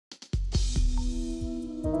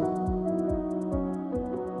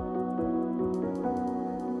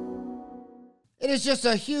It is just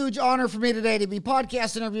a huge honor for me today to be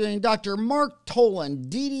podcast interviewing Dr. Mark Tholen,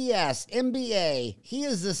 DDS, MBA. He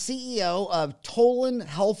is the CEO of Tholen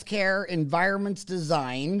Healthcare Environments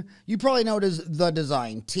Design. You probably know it as The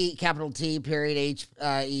Design, capital T, period H,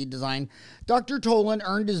 E, Design. Dr. Tholen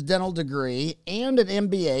earned his dental degree and an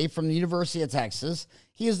MBA from the University of Texas.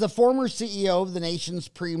 He is the former CEO of the nation's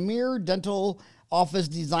premier dental office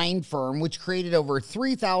design firm, which created over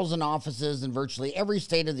 3,000 offices in virtually every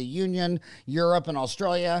state of the Union, Europe, and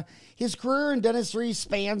Australia. His career in dentistry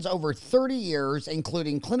spans over 30 years,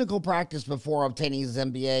 including clinical practice before obtaining his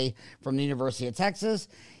MBA from the University of Texas.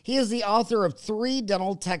 He is the author of 3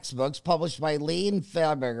 dental textbooks published by Lee and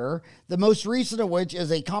Faberger, the most recent of which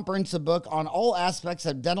is a comprehensive book on all aspects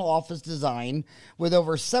of dental office design, with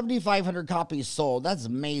over 7,500 copies sold. That's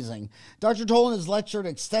amazing. Dr. Tholen has lectured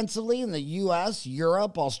extensively in the U.S.,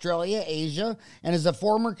 Europe, Australia, Asia, and is a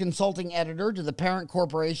former consulting editor to the parent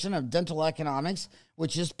corporation of dental economics,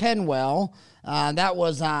 which is Penwell. That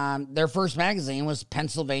was their first magazine was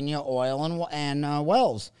Pennsylvania Oil and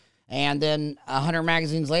Wells. And then 100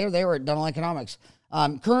 magazines later, they were at Dental Economics.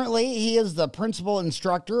 Currently, he is the principal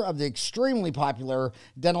instructor of the extremely popular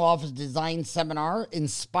Dental Office Design Seminar,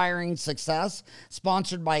 Inspiring Success,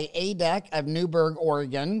 sponsored by ADEC of Newberg,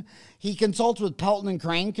 Oregon. He consults with Pelton &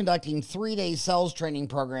 Crane, conducting 3-day sales training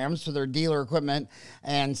programs for their dealer equipment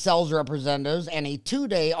and sales representatives, and a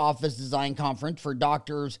 2-day office design conference for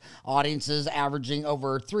doctors, audiences averaging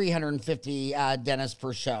over 350 dentists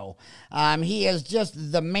per show. He is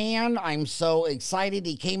just the man. I'm so excited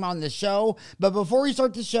he came on the show. But before we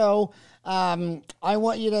start the show, I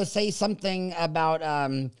want you to say something about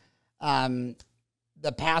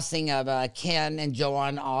the passing of Ken and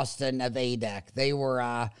Joanne Austin of ADEC.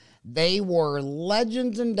 They were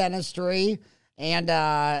legends in dentistry, and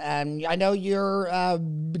I know you're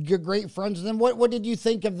great friends with them. What did you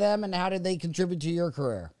think of them, and how did they contribute to your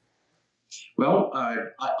career? Well,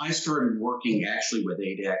 I started working actually with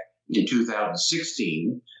ADEC in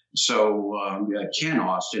 2016. So Ken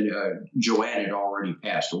Austin, Joanne had already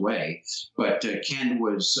passed away, but Ken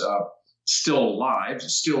was still alive,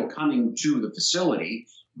 still coming to the facility,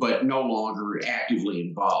 but no longer actively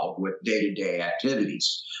involved with day-to-day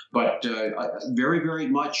activities. But very, very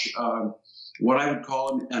much what I would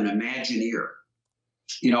call an Imagineer.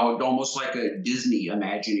 You know, almost like a Disney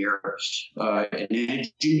Imagineer, an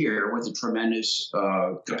engineer with a tremendous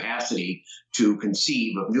capacity to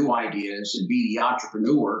conceive of new ideas and be the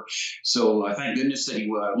entrepreneur. So thank goodness that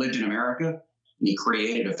he lived in America. And he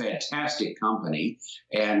created a fantastic company,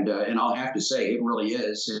 and I'll have to say it really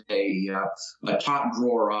is a top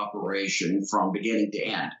drawer operation from beginning to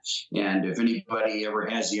end. And if anybody ever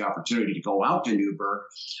has the opportunity to go out to Newberg,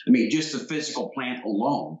 I mean, just the physical plant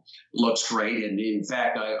alone looks great. And in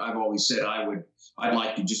fact, I've always said I'd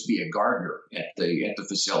like to just be a gardener at the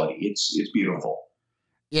facility. It's beautiful.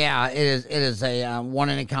 Yeah, it is a one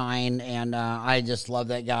in a kind, and I just love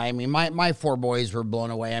that guy. I mean, my 4 boys were blown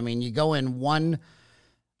away. I mean, you go in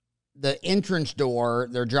the entrance door,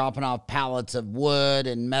 they're dropping off pallets of wood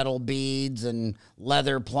and metal beads and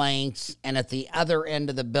leather planks, and at the other end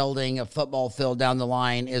of the building, a football field down the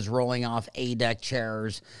line is rolling off ADEC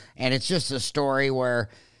chairs, and it's just a story where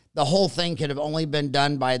the whole thing could have only been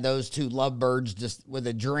done by those 2 lovebirds just with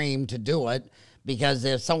a dream to do it. Because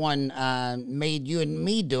if someone made you and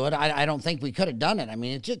me do it, I don't think we could have done it. I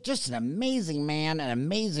mean, it's just an amazing man, an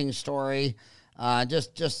amazing story,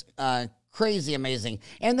 just crazy amazing.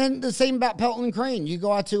 And then the same about Pelton & Crane. You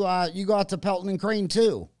go out to Pelton & Crane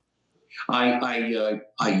too.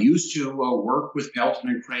 I used to work with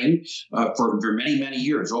Pelton & Crane for many, many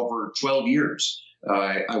years, over 12 years.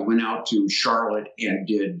 I went out to Charlotte and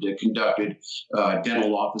conducted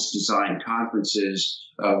dental office design conferences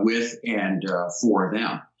with and for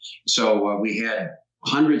them. So we had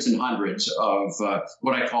hundreds and hundreds of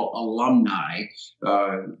what I call alumni,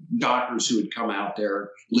 doctors who had come out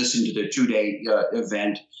there, listened to the 2-day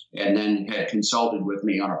event, and then had consulted with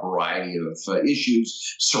me on a variety of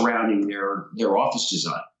issues surrounding their office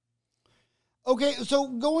design. Okay, so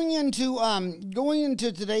going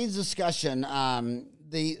into today's discussion,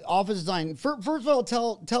 the office design. First of all,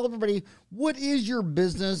 tell everybody, what is your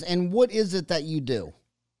business and what is it that you do?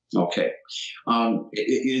 Okay,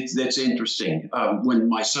 that's interesting. When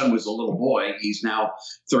my son was a little boy, he's now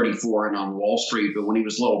 34 and on Wall Street, but when he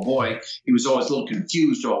was a little boy, he was always a little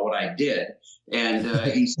confused about what I did.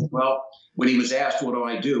 And he said, well, when he was asked, what do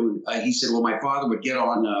I do? He said, well, my father would get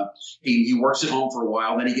on, he works at home for a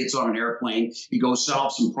while, then he gets on an airplane, he goes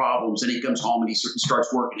solve some problems, and he comes home and he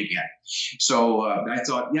starts working again. So I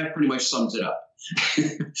thought, yeah, pretty much sums it up.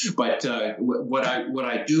 But what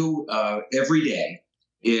I do every day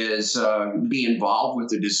is be involved with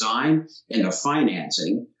the design and the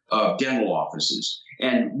financing of dental offices.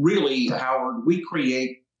 And really, Howard, we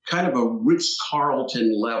create kind of a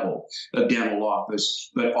Ritz-Carlton level of dental office,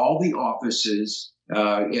 but all the offices,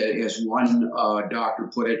 as one doctor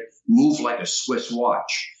put it, move like a Swiss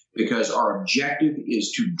watch, because our objective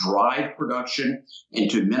is to drive production and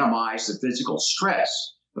to minimize the physical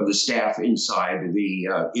stress of the staff inside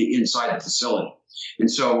the facility.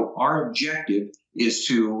 And so our objective is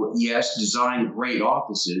to, yes, design great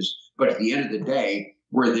offices, but at the end of the day,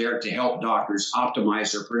 we're there to help doctors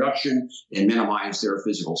optimize their production and minimize their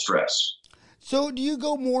physical stress. So do you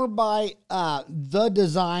go more by the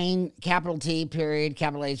design, capital T period,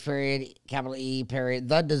 capital H period, capital E period,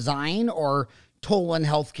 the design, or Tholen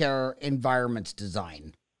Healthcare Environments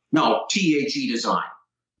Design? No, THE design.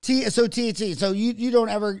 THE. So you don't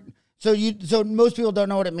ever, so most people don't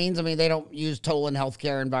know what it means. I mean, they don't use Tholen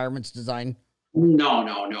Healthcare Environments Design. No.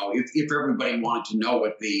 If everybody wanted to know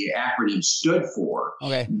what the acronym stood for.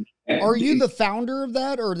 Okay. Are you the founder of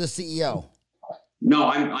that or the CEO? No,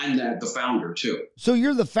 I'm the founder too. So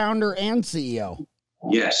you're the founder and CEO?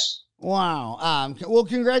 Yes. Wow. Well,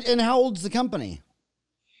 congrats. And how old's the company?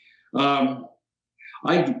 I'd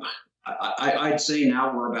say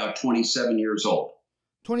now we're about 27 years old.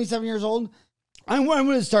 27 years old? I'm going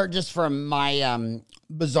to start just from my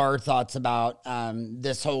bizarre thoughts about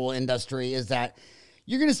this whole industry is that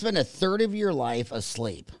you're going to spend a third of your life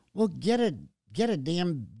asleep. Well, get a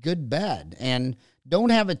damn good bed and don't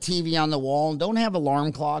have a TV on the wall. Don't have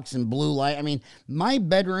alarm clocks and blue light. I mean, my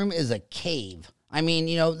bedroom is a cave. I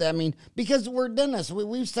mean, because we're dentists,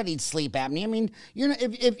 we've studied sleep apnea. I mean,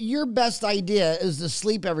 if your best idea is to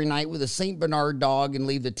sleep every night with a St. Bernard dog and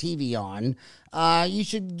leave the TV on, you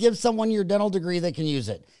should give someone your dental degree that can use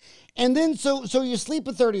it. And then, so you sleep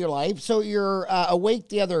a third of your life, so you're awake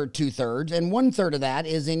the other 2/3, and 1/3 of that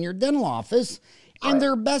is in your dental office. And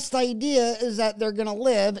their best idea is that they're going to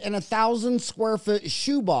live in 1,000 square foot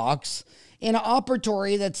shoebox in an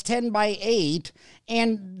operatory that's 10 by 8,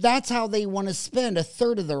 and that's how they want to spend a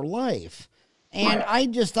third of their life. And I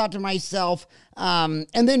just thought to myself, and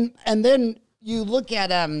then you look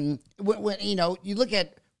at you look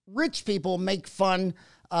at rich people make fun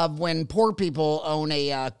of when poor people own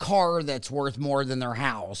a car that's worth more than their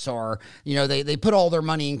house, or they put all their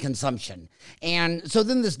money in consumption. And so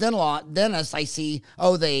then this dentist I see,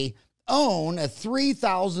 they own a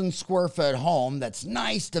 3,000 square foot home that's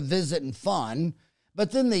nice to visit and fun,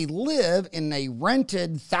 but then they live in a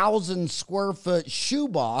rented 1,000 square foot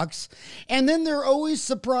shoebox, and then they're always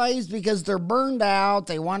surprised because they're burned out,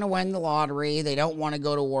 they want to win the lottery, they don't want to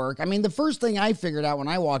go to work. I mean, the first thing I figured out when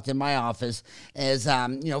I walked in my office is,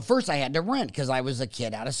 first I had to rent because I was a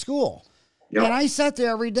kid out of school. Yep. And I sat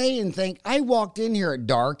there every day and think, I walked in here at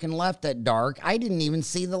dark and left at dark. I didn't even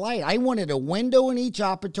see the light. I wanted a window in each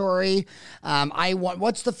operatory.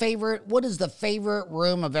 What is the favorite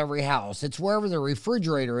room of every house? It's wherever the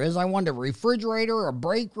refrigerator is. I wanted a refrigerator, a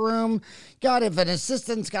break room. God, if an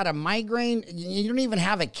assistant's got a migraine, you don't even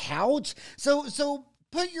have a couch. So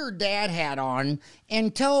put your dad hat on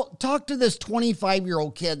and talk to this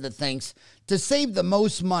 25-year-old kid that thinks to save the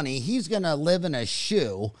most money, he's going to live in a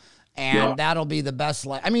shoe. And that'll be the best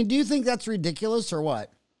life. I mean, do you think that's ridiculous or what?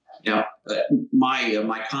 Yeah,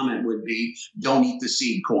 my comment would be: don't eat the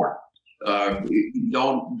seed corn.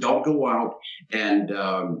 Don't go out and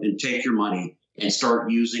take your money and start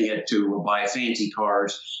using it to buy fancy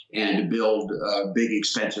cars and to build big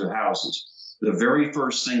expensive houses. The very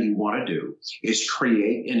first thing you want to do is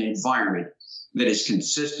create an environment that is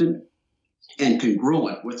consistent and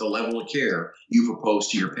congruent with the level of care you propose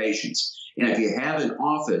to your patients. And if you have an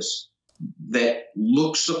office that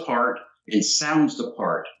looks the part and sounds the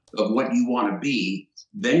part of what you want to be,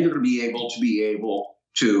 then you're going to be able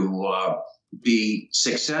to be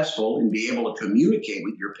successful and be able to communicate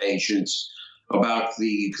with your patients about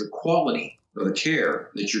the quality of the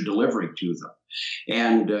care that you're delivering to them.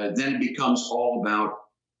 And then it becomes all about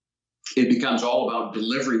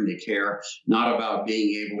delivering the care, not about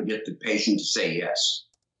being able to get the patient to say yes.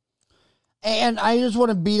 And I just want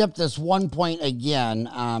to beat up this one point again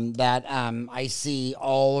that I see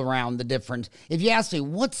all around the difference. If you ask me,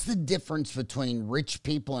 what's the difference between rich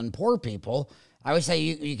people and poor people? I would say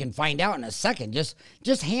you can find out in a second.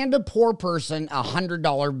 Just hand a poor person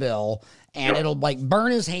 $100 bill and it'll like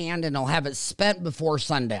burn his hand and he'll have it spent before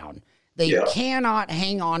sundown. They cannot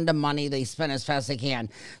hang on to money they spend as fast as they can.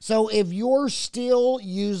 So if you're still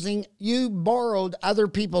using, you borrowed other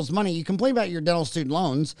people's money, you complain about your dental student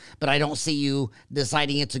loans, but I don't see you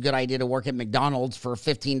deciding it's a good idea to work at McDonald's for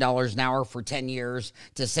 $15 an hour for 10 years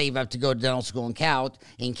to save up to go to dental school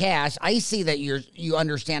in cash. I see that you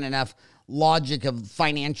understand enough logic of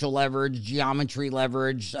financial leverage, geometry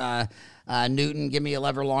leverage, Newton, give me a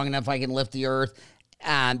lever long enough I can lift the earth.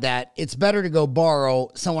 That it's better to go borrow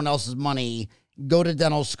someone else's money, go to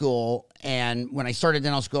dental school, and when I started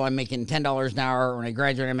dental school, I'm making $10 an hour. When I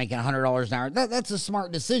graduated, I'm making $100 an hour. That's a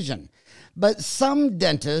smart decision. But some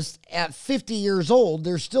dentists at 50 years old,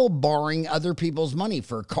 they're still borrowing other people's money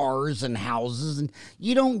for cars and houses, and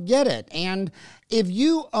you don't get it. And if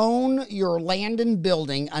you own your land and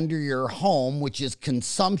building under your home, which is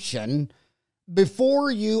consumption,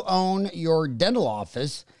 before you own your dental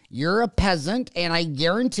office, you're a peasant, and I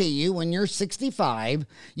guarantee you when you're 65,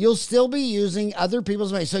 you'll still be using other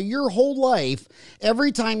people's money. So your whole life,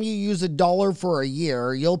 every time you use $1 for a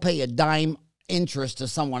year, you'll pay a dime interest to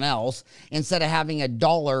someone else instead of having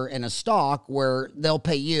 $1 in a stock where they'll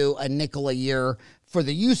pay you a nickel a year for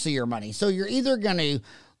the use of your money. So you're either going to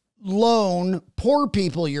loan poor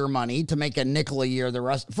people your money to make a nickel a year the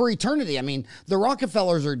rest for eternity. I mean, the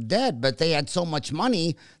Rockefellers are dead, but they had so much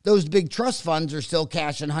money, those big trust funds are still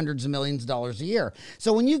cashing hundreds of millions of dollars a year.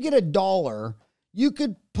 So when you get $1, you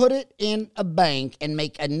could put it in a bank and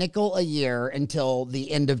make a nickel a year until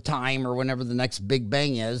the end of time or whenever the next big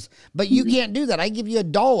bang is. But you can't do that. I give you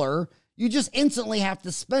 $1, you just instantly have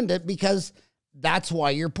to spend it because that's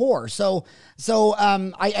why you're poor. So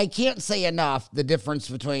I can't say enough the difference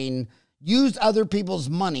between use other people's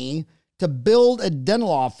money to build a dental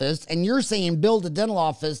office, and you're saying build a dental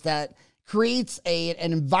office that creates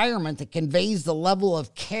an environment that conveys the level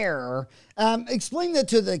of care. Explain that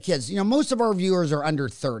to the kids. You know, most of our viewers are under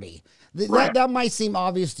 30. Right. That might seem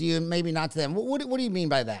obvious to you, and maybe not to them. What do you mean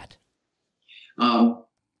by that?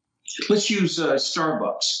 Let's use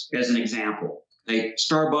Starbucks as an example.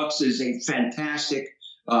 Starbucks is a fantastic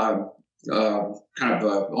almost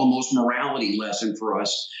morality lesson for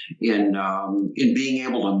us in being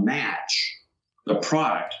able to match the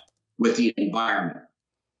product with the environment.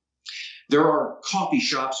 There are coffee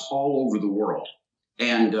shops all over the world,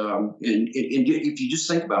 and if you just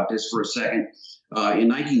think about this for a second, in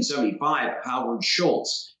 1975, Howard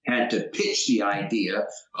Schultz had to pitch the idea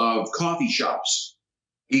of coffee shops.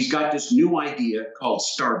 He's got this new idea called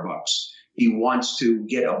Starbucks. He wants to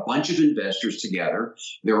get a bunch of investors together.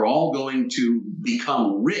 They're all going to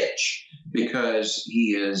become rich because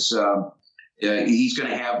he's going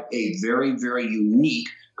to have a very, very unique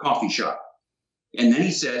coffee shop. And then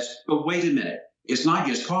he says, but wait a minute. It's not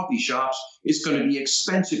just coffee shops. It's going to be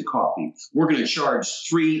expensive coffee. We're going to charge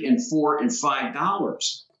 $3 and $4 and $5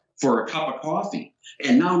 for a cup of coffee.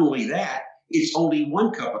 And not only that, it's only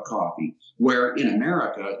one cup of coffee, where in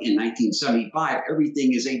America in 1975,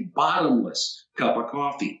 everything is a bottomless cup of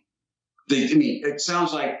coffee. It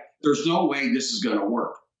sounds like there's no way this is going to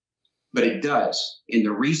work, but it does. And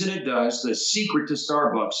the reason it does, the secret to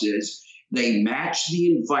Starbucks is they match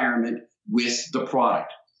the environment with the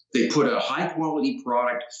product. They put a high quality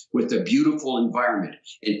product with a beautiful environment,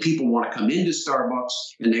 and people want to come into Starbucks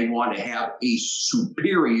and they want to have a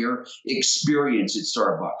superior experience at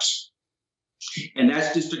Starbucks. And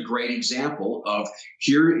that's just a great example of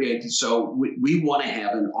here. So we want to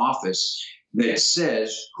have an office that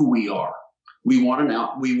says who we are. We want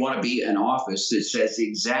to be an office that says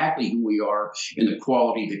exactly who we are and the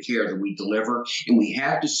quality of the care that we deliver. And we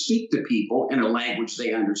have to speak to people in a language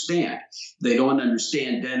they understand. They don't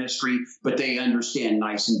understand dentistry, but they understand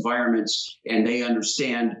nice environments, and they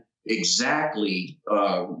understand exactly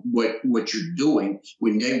what you're doing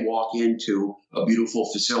when they walk into a beautiful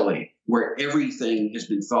facility where everything has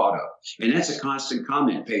been thought of. And that's a constant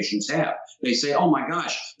comment patients have. They say, oh my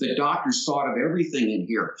gosh, the doctor's thought of everything in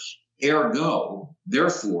here. Ergo,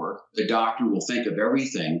 therefore, the doctor will think of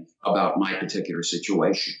everything about my particular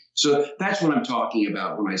situation. So that's what I'm talking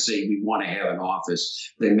about when I say we want to have an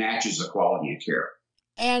office that matches the quality of care.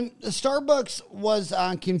 And Starbucks was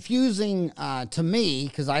confusing to me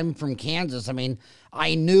because I'm from Kansas. I mean,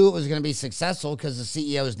 I knew it was going to be successful because the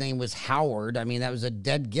CEO's name was Howard. I mean, that was a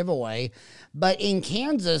dead giveaway. But in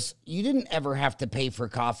Kansas, you didn't ever have to pay for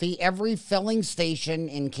coffee. Every filling station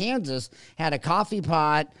in Kansas had a coffee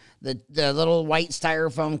pot, the little white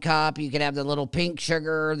styrofoam cup. You could have the little pink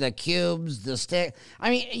sugar, the cubes, the stick.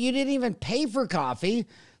 I mean, you didn't even pay for coffee.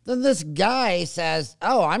 Then this guy says,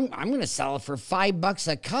 oh, I'm going to sell it for $5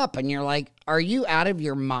 a cup. And you're like, are you out of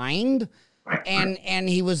your mind? Right. and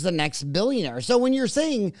he was the next billionaire. So when you're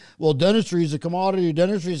saying, well, dentistry is a commodity,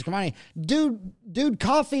 dude,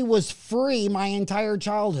 coffee was free my entire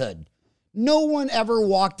childhood. No one ever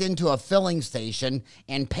walked into a filling station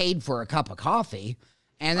and paid for a cup of coffee.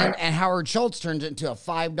 And then and Howard Schultz turns it into a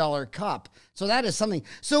 $5 cup. So that is something.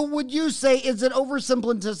 So would you say, is it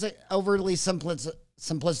overly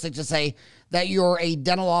simplistic to say that you're a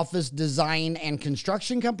dental office design and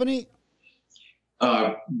construction company?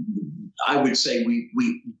 I would say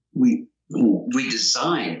we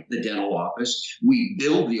design the dental office. We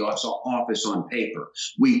build the office on paper.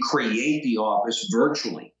 We create the office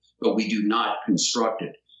virtually, but we do not construct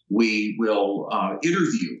it. We will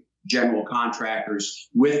interview general contractors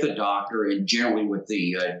with the doctor and generally with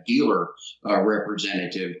the dealer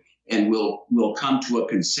representative, and we'll come to a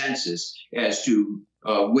consensus as to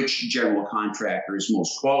which general contractor is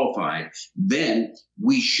most qualified. Then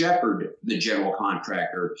we shepherd the general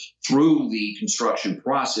contractor through the construction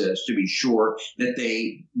process to be sure that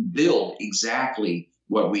they build exactly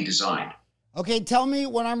what we designed. Okay, tell me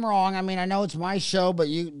when I'm wrong. I mean, I know it's my show, but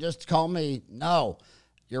you just call me, no,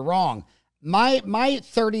 you're wrong. My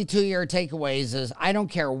 32-year takeaways is I don't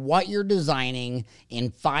care what you're designing. In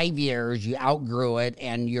 5 years, you outgrew it,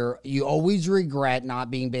 and you always regret not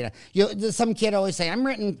being beta. Some kid always say, I'm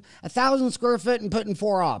renting 1,000 square foot and putting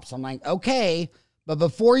 4 ops. I'm like, okay, but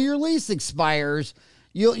before your lease expires,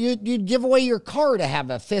 you'd give away your car to have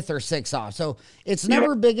a 5th or 6th off. So it's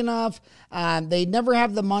never big enough. They never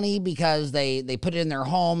have the money because they put it in their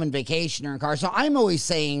home and vacation or in car. So I'm always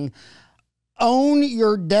saying, own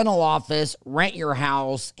your dental office, rent your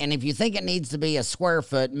house, and if you think it needs to be a square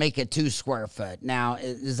foot, make it 2 square foot. Now,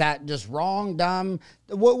 is that just wrong, dumb?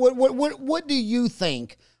 What do you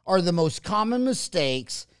think are the most common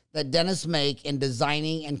mistakes that dentists make in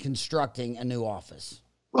designing and constructing a new office?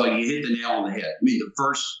 Well, you hit the nail on the head. I mean,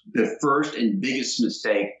 the first and biggest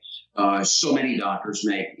mistake so many doctors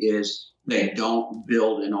make is they don't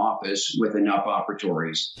build an office with enough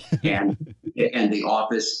operatories, and the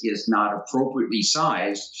office is not appropriately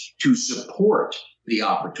sized to support the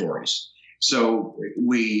operatories. So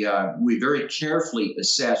we very carefully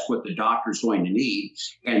assess what the doctor's going to need,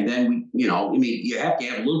 and then you have to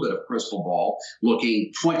have a little bit of crystal ball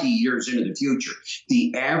looking 20 years into the future.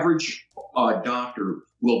 The average doctor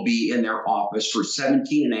will be in their office for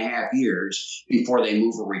 17 and a half years before they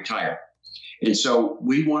move or retire. And so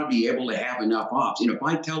we want to be able to have enough ops. And if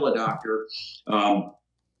I tell a doctor,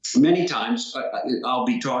 many times I'll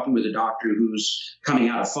be talking with a doctor who's coming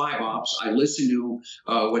out of 5 ops. I listen to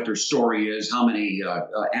what their story is, how many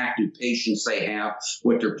active patients they have,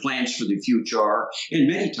 what their plans for the future are. And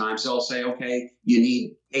many times they'll say, okay, you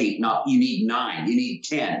need 8, you need 9, you need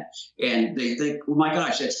 10. And they think, oh my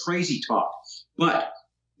gosh, that's crazy talk. But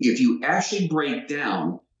if you actually break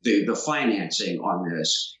down the financing on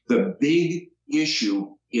this, the big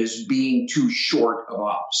issue is being too short of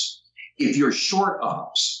ops. If you're short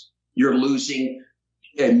ops, you're losing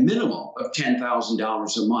a minimum of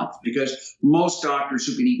 $10,000 a month, because most doctors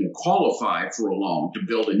who can even qualify for a loan to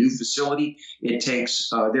build a new facility, it takes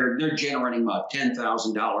they're generating about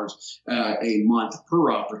 $10,000 a month per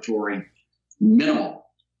operatory minimum.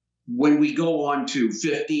 When we go on to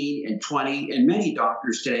 15 and 20, and many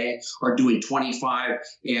doctors today are doing 25,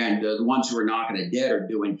 and the ones who are knocking it dead are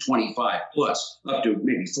doing 25 plus, up to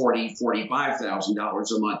maybe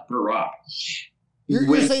 $45,000 a month per op.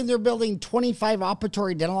 You're saying they're building 25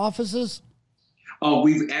 operatory dental offices?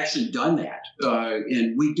 We've actually done that,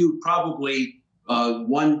 and we do probably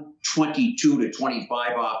 122 to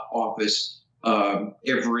 25 office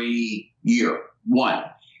every year, one.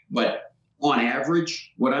 But on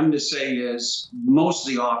average, what I'm going to say is most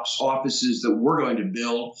of the offices that we're going to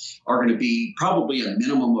build are going to be probably a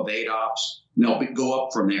minimum of 8 ops. They'll go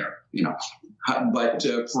up from there, But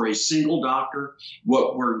for a single doctor,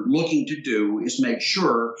 what we're looking to do is make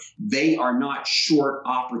sure they are not short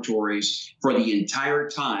operatories for the entire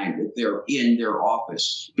time that they're in their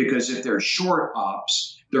office. Because if they're short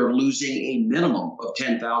ops, they're losing a minimum of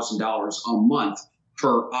 $10,000 a month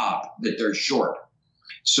per op that they're short.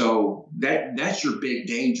 So that's your big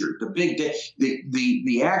danger. The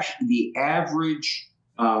average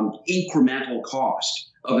incremental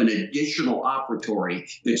cost of an additional operatory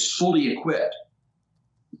that's fully equipped,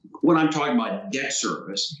 when I'm talking about debt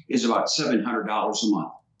service, is about $700 a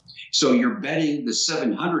month. So you're betting the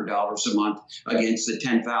 $700 a month against the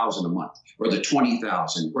 $10,000 a month, or the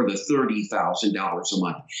 $20,000, or the $30,000 a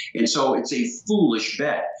month. And so it's a foolish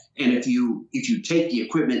bet. And if you take the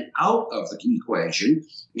equipment out of the equation,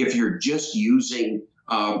 if you're just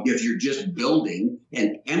building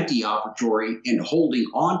an empty operatory and holding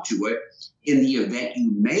on to it in the event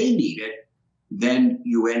you may need it, then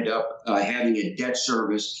you end up having a debt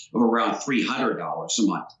service of around $300 a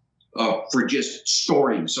month for just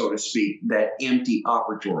storing, so to speak, that empty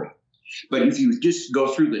operatory. But if you just go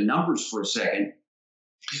through the numbers for a second,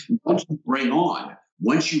 once you bring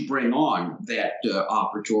on that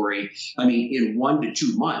operatory, I mean, in 1 to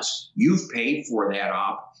 2 months, you've paid for that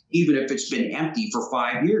op, even if it's been empty for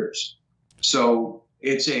 5 years. So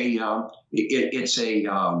it's a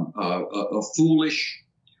foolish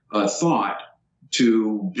thought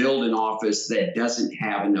to build an office that doesn't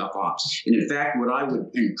have enough ops. And in fact, what I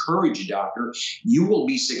would encourage you, doctor, you will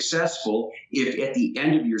be successful if at the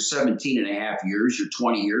end of your 17 and a half years, your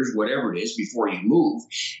 20 years, whatever it is, before you move,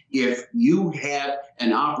 if you had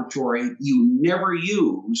an operatory you never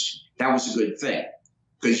used, that was a good thing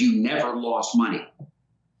because you never lost money.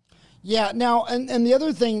 Yeah. Now, and the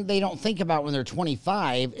other thing they don't think about when they're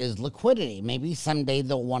 25 is liquidity. Maybe someday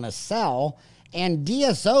they'll want to sell. And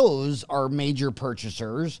DSOs are major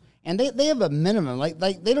purchasers, and they have a minimum. Like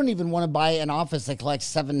they don't even want to buy an office that collects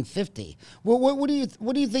 $750. Well, what do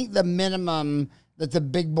you think the minimum that the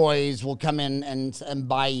big boys will come in and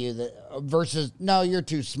buy you versus no, you're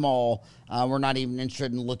too small. We're not even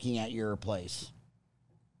interested in looking at your place.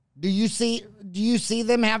 Do you see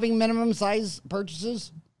them having minimum size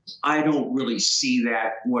purchases? I don't really see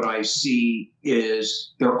that. What I see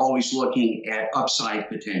is they're always looking at upside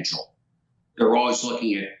potential. They're always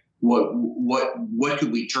looking at what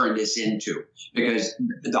could we turn this into, because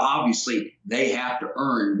obviously they have to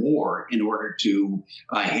earn more in order to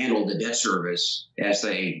handle the debt service as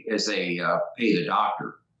they pay the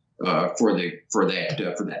doctor for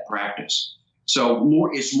that practice.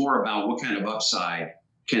 So it's more about what kind of upside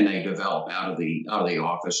can they develop out of the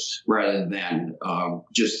office rather than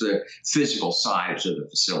just the physical size of the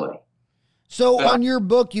facility. So on your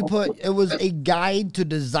book, you put it was a guide to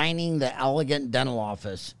designing the elegant dental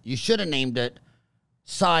office. You should have named it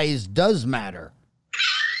 "Size Does Matter."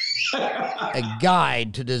 A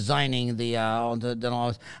guide to designing the dental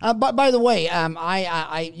office. But by the way,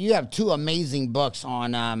 you have two amazing books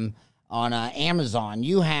on Amazon.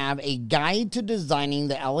 You have a guide to designing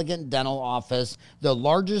the elegant dental office, the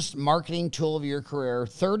largest marketing tool of your career,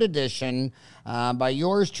 3rd edition, by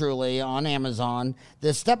yours truly on Amazon.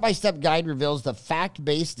 This step-by-step guide reveals the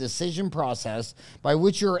fact-based decision process by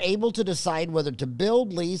which you're able to decide whether to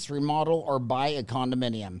build, lease, remodel, or buy a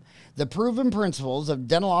condominium. The proven principles of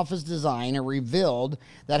dental office design are revealed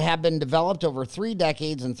that have been developed over 3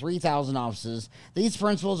 decades and 3,000 offices. These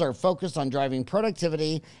principles are focused on driving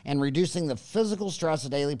productivity and reducing the physical stress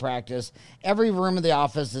of daily practice. Every room of the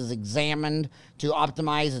office is examined to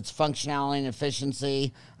optimize its functionality and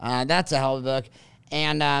efficiency. That's a hell of a book.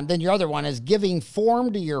 And then your other one is Giving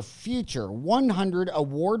Form to Your Future, 100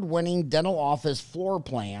 award-winning dental office floor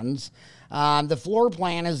plans. The floor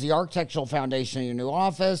plan is the architectural foundation of your new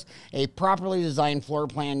office. A properly designed floor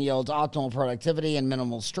plan yields optimal productivity and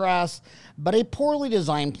minimal stress, but a poorly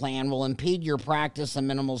designed plan will impede your practice and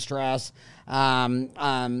minimal stress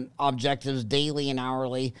objectives daily and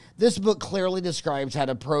hourly. This book clearly describes how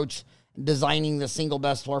to approach designing the single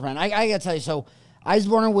best floor plan. I got to tell you, so I was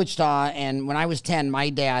born in Wichita, and when I was 10,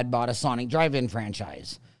 my dad bought a Sonic drive-in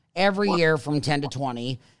franchise every year from 10 to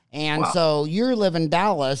 20. And so you live in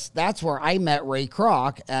Dallas. That's where I met Ray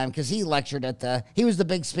Kroc, because he lectured he was the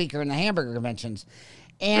big speaker in the hamburger conventions.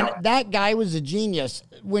 And that guy was a genius.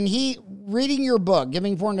 When reading your book,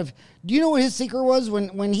 Giving Form to, do you know what his secret was?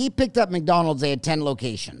 When he picked up McDonald's, they had 10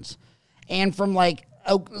 locations. And from like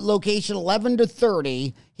location 11 to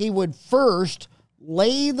 30, he would first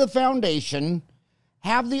lay the foundation,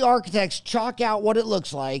 have the architects chalk out what it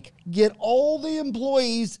looks like, get all the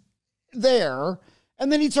employees there,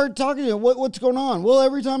 and then he'd start talking to them. What's going on? Well,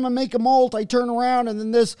 every time I make a malt, I turn around, and then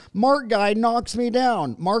this Mark guy knocks me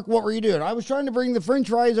down. Mark, what were you doing? I was trying to bring the french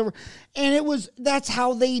fries over. And that's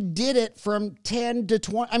how they did it from 10 to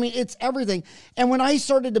 20. I mean, it's everything. And when I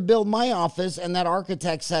started to build my office, and that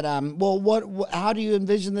architect said, well, how do you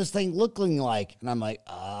envision this thing looking like? And I'm like,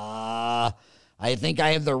 I think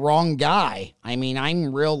I have the wrong guy. I mean,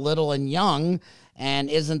 I'm real little and young, and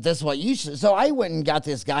isn't this what you should? So I went and got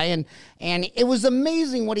this guy, and it was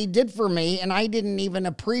amazing what he did for me, and I didn't even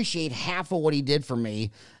appreciate half of what he did for me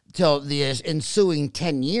till the ensuing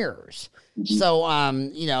 10 years. So,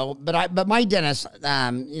 but my dentist,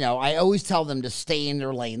 I always tell them to stay in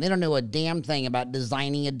their lane. They don't know a damn thing about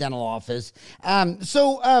designing a dental office. A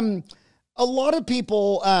lot of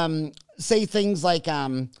people say things like,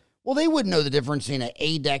 well, they wouldn't know the difference between an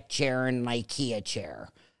ADEC chair and an IKEA chair.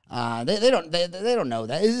 They don't know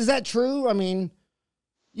that. Is that true? I mean,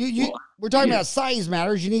 We're talking about size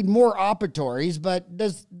matters. You need more operatories, but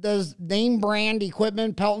does name brand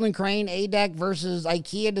equipment, Pelton and Crane, ADEC versus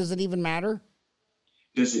IKEA, does it even matter?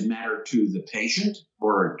 Does it matter to the patient?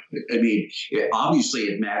 Or, I mean, obviously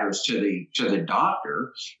it matters to the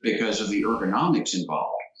doctor because of the ergonomics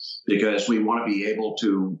involved, because we want to be able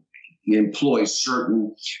to employ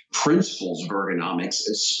certain principles of ergonomics,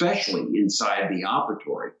 especially inside the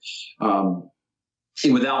operatory.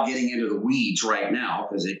 And without getting into the weeds right now,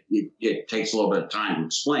 because it takes a little bit of time to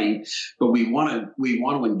explain, but we want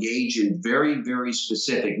to engage in very, very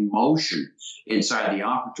specific motion inside the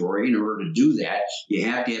operatory. In order to do that, you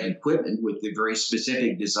have to have equipment with the very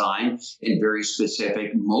specific design and very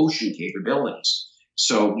specific motion capabilities.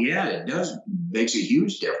 So yeah, it makes a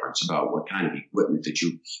huge difference about what kind of equipment that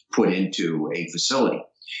you put into a facility.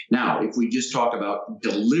 Now, if we just talk about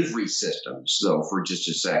delivery systems, though, for just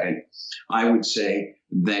a second, I would say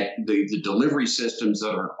that the delivery systems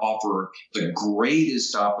that offer the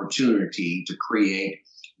greatest opportunity to create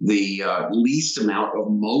the least amount of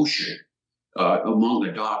motion among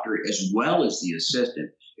the doctor as well as the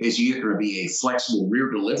assistant is either going to be a flexible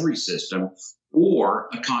rear delivery system or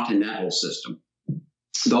a continental system.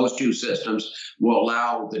 Those two systems will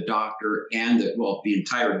allow the doctor and the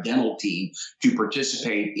entire dental team to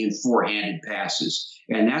participate in four-handed passes.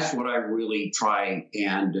 And that's what I really try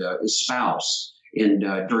and espouse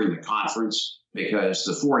during the conference, because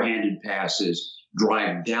the four-handed passes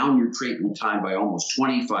drive down your treatment time by almost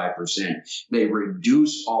 25%. They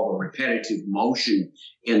reduce all the repetitive motion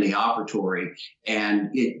in the operatory,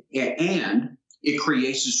 and it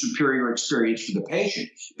creates a superior experience for the patient,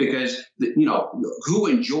 because who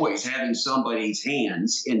enjoys having somebody's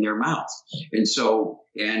hands in their mouth?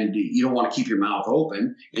 And you don't want to keep your mouth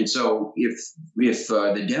open. And so if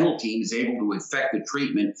the dental team is able to effect the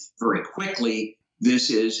treatment very quickly, this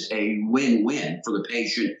is a win-win for the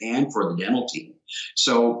patient and for the dental team.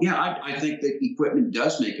 So, yeah, I think that equipment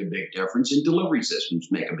does make a big difference, and delivery systems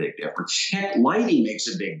make a big difference. Heck, lighting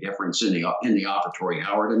makes a big difference in the operatory,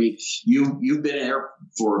 Howard. I mean, you've been there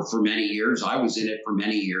for many years. I was in it for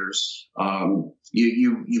many years.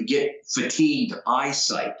 You get fatigued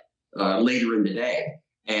eyesight later in the day,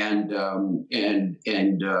 and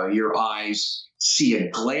your eyes see a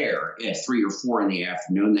glare at 3 or 4 in the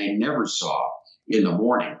afternoon they never saw in the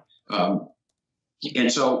morning.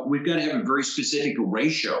 And so we've got to have a very specific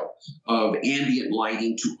ratio of ambient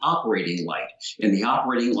lighting to operating light. And the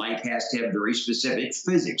operating light has to have very specific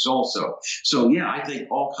physics also. So, yeah, I think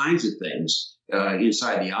all kinds of things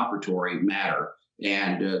inside the operatory matter.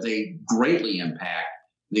 And they greatly impact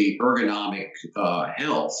the ergonomic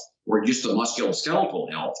health, or just the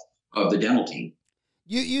musculoskeletal health of the dental team.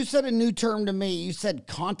 You said a new term to me. You said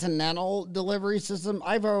continental delivery system.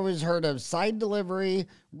 I've always heard of side delivery,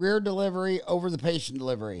 rear delivery, over the patient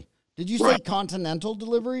delivery. Did you say continental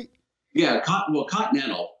delivery? Yeah,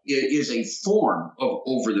 continental is a form of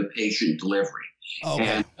over the patient delivery.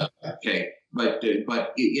 Okay. But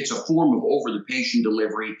it's a form of over the patient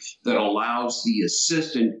delivery that allows the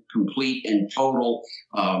assistant complete and total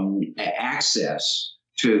access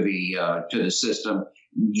to the system,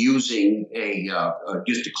 using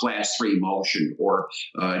just a class 3 motion, or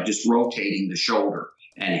just rotating the shoulder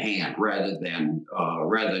and hand rather than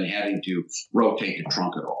having to rotate the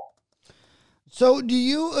trunk at all. So do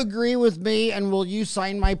you agree with me, and will you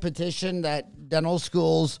sign my petition that dental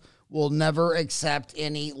schools will never accept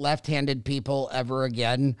any left-handed people ever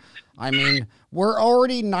again? I mean, we're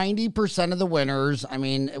already 90% of the winners. I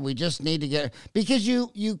mean, we just need to get, because you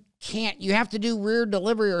have to do rear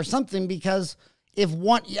delivery or something, because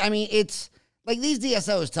it's like these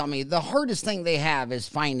DSOs tell me the hardest thing they have is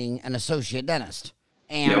finding an associate dentist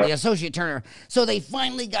and the associate turner. So they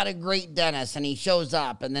finally got a great dentist, and he shows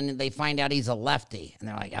up, and then they find out he's a lefty, and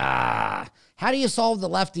they're like, how do you solve the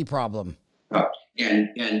lefty problem? And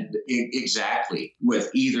exactly,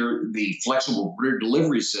 with either the flexible rear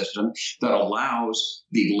delivery system that allows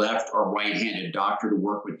the left or right-handed doctor to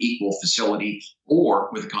work with equal facility, or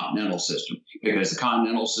with a continental system, because the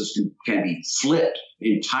continental system can be flipped,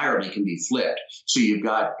 entirely can be flipped. So you've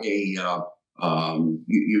got you've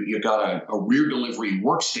got a rear delivery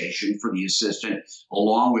workstation for the assistant,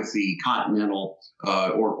 along with the continental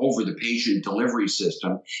or over the patient delivery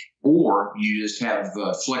system, or you just have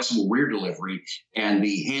flexible rear delivery, and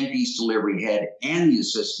the handpiece delivery head and the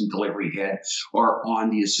assistant delivery head are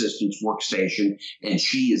on the assistant's workstation, and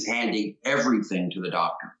she is handing everything to the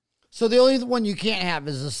doctor. So the only one you can't have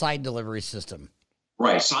is a side delivery system.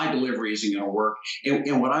 Right, side delivery isn't going to work.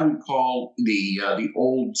 And what I would call the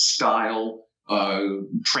old style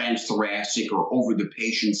transthoracic or over the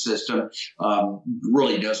patient system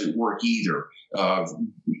really doesn't work either.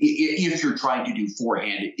 If you're trying to do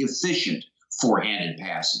efficient four-handed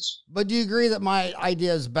passes. But do you agree that my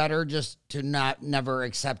idea is better, just to never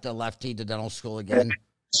accept a lefty to dental school again?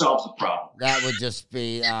 Solves the problem. That would just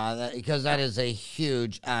be because that is a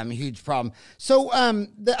huge problem. So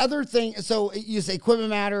the other thing, so you say equipment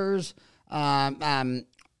matters. Another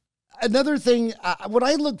thing, what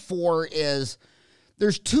I look for is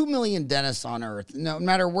there's 2 million dentists on earth. No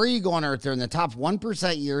matter where you go on earth, they're in the top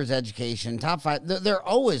 1% years education, top 5. They're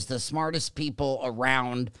always the smartest people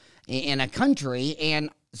around in a country. And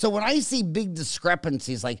so when I see big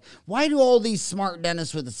discrepancies, like why do all these smart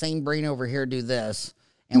dentists with the same brain over here do this?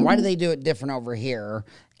 And why do they do it different over here?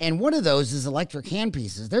 And one of those is electric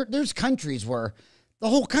handpieces. There's countries where the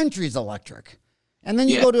whole country's electric. And then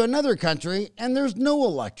you go to another country and there's no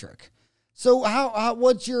electric. So how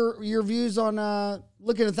what's your views on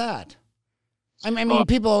looking at that? I mean,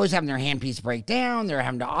 people always having their handpiece break down. They're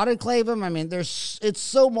having to autoclave them. I mean, it's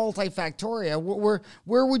so multifactorial.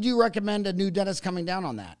 Where would you recommend a new dentist coming down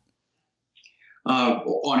on that?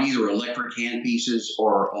 On either electric handpieces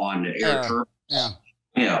or on air turbines. Yeah.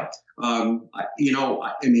 I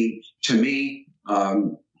mean, to me,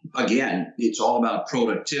 again, it's all about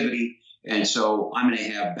productivity. And so I'm going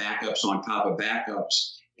to have backups on top of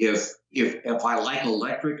backups. If I like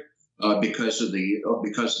electric because of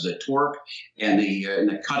the torque and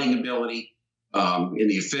the cutting ability and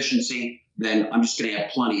the efficiency, then I'm just going to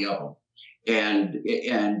have plenty of them. And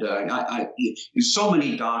so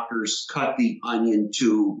many doctors cut the onion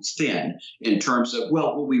too thin in terms of,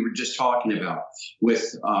 well, what we were just talking about with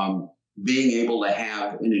being able to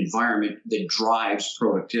have an environment that drives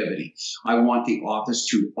productivity. I want the office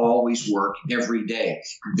to always work every day.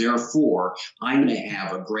 Therefore, I'm going to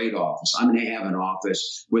have a great office. I'm going to have an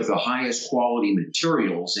office with the highest quality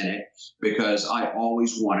materials in it because I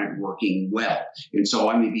always want it working well. And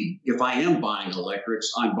so if I am buying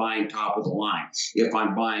electrics, I'm buying top of the line. If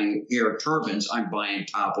I'm buying air turbines, I'm buying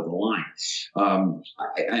top of the line.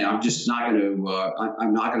 And I'm just not going to,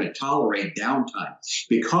 I'm not going to tolerate downtime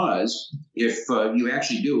because if you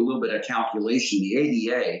actually do a little bit of calculation, the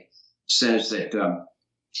ADA says that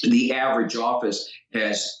the average office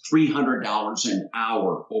has $300 an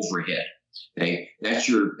hour overhead. Okay, the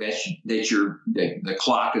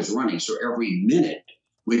clock is running. So every minute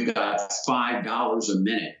we've got $5 a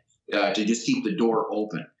minute to just keep the door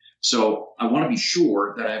open. So I want to be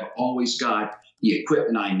sure that I've always got the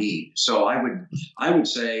equipment I need. So I would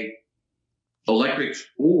say electric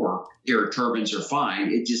or air turbines are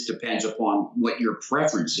fine. It just depends upon what your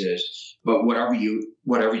preference is. But whatever you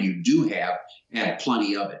do have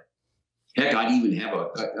plenty of it. Heck, I'd even have a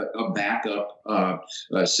backup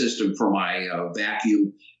system for my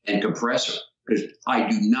vacuum and compressor because I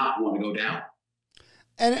do not want to go down.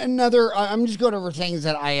 And another, I'm just going over things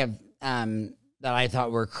that I have that I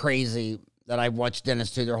thought were crazy that I've watched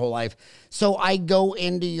dentists do their whole life. So I go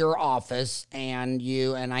into your office and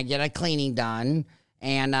I get a cleaning done,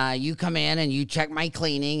 and you come in and you check my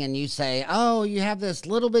cleaning and you say, oh, you have this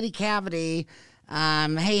little bitty cavity.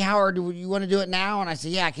 Hey, Howard, do you want to do it now? And I say,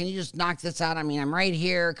 yeah, can you just knock this out? I mean, I'm right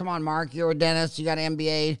here. Come on, Mark, you're a dentist. You got an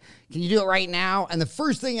MBA. Can you do it right now? And the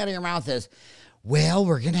first thing out of your mouth is, well,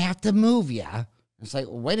 we're going to have to move you. It's like,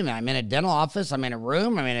 well, wait a minute. I'm in a dental office. I'm in a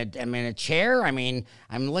room. I'm in a chair. I mean,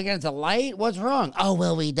 I'm looking at the light. What's wrong? Oh,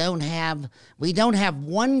 well, we don't have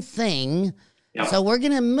one thing. Yep. So we're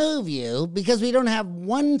going to move you because we don't have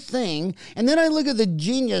one thing. And then I look at the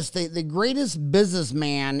genius, the greatest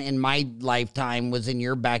businessman in my lifetime was in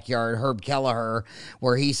your backyard, Herb Kelleher,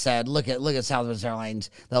 where he said, look at Southwest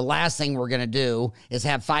Airlines. The last thing we're going to do is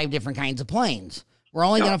have 5 different kinds of planes. We're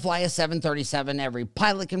only going to fly a 737. Every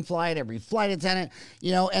pilot can fly it, every flight attendant,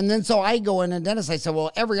 and then so I go in and dentist, I said,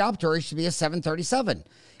 well, every operatory should be a 737.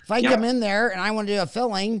 If I come in there and I want to do a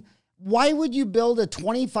filling, why would you build a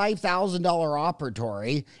 $25,000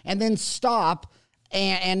 operatory and then stop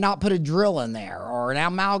and not put a drill in there or an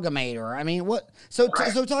amalgamator? I mean, what? So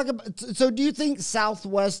talk about. So do you think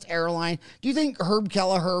Southwest Airline? Do you think Herb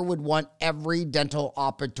Kelleher would want every dental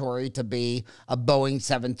operatory to be a Boeing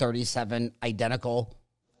 737 identical?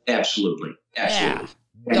 Absolutely. Yeah.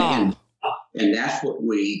 And that's what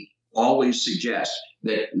we always suggest,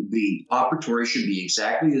 that the operatory should be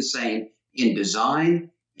exactly the same in design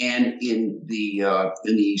and in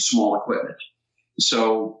the small equipment.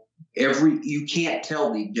 So you can't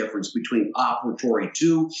tell the difference between operatory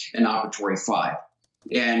 2 and operatory 5.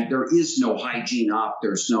 And there is no hygiene op,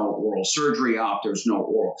 there's no oral surgery op, there's no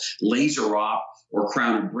oral laser op or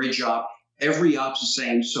crown and bridge op. Every op's the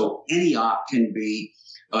same, so any op can be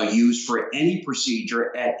used for any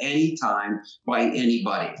procedure at any time by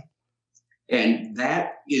anybody. And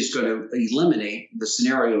that is going to eliminate the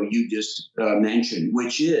scenario you just mentioned,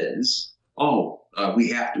 which is, we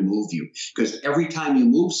have to move you. Because every time you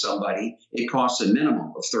move somebody, it costs a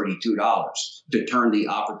minimum of $32 to turn the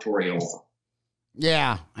operatory over.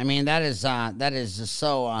 Yeah, I mean that is just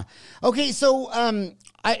so okay. So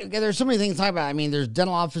there's so many things to talk about. I mean, there's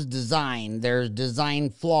dental office design, there's design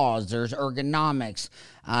flaws, there's ergonomics,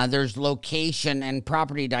 there's location and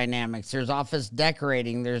property dynamics, there's office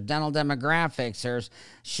decorating, there's dental demographics, there's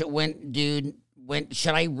when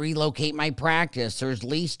should I relocate my practice? There's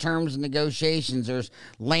lease terms and negotiations. There's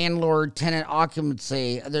landlord tenant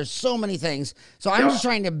occupancy. There's so many things. So I'm just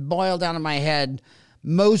trying to boil down in my head.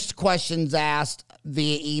 Most questions asked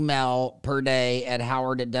via email per day at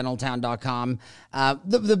howard@dentaltown.com.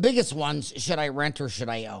 The biggest ones, should I rent or should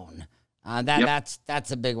I own? That's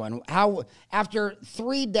a big one. How, after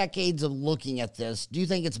 3 decades of looking at this, do you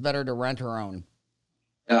think it's better to rent or own?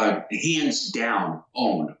 Hands down,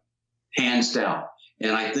 own. Hands down.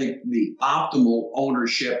 And I think the optimal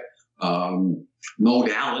ownership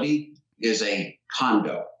modality is a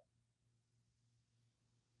condo.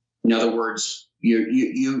 In other words,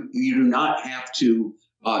 you do not have to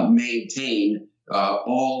maintain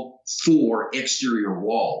all 4 exterior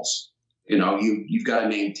walls. You've got to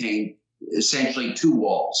maintain essentially 2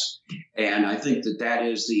 walls. And I think that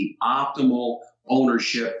is the optimal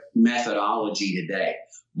ownership methodology today.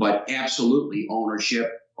 But absolutely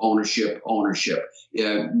ownership. When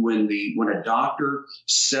a doctor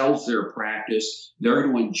sells their practice, they're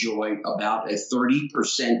going to enjoy about a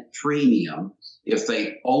 30% premium if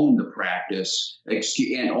they own the practice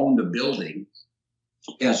and own the building,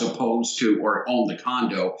 as opposed to, or own the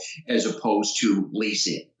condo, as opposed to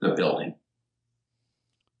leasing the building.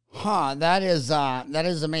 That is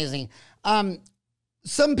amazing.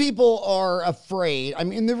 Some people are afraid. I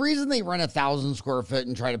mean, the reason they rent 1,000 square foot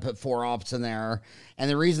and try to put 4 ops in there, and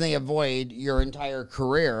the reason they avoid your entire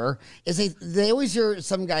career is they always hear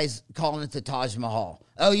some guys calling it the Taj Mahal.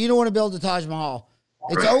 Oh, you don't want to build the Taj Mahal.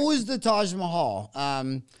 It's always the Taj Mahal.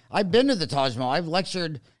 I've been to the Taj Mahal. I've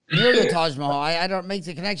lectured near the Taj Mahal. I don't make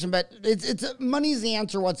the connection, but it's money's the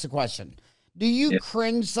answer. What's the question? Do you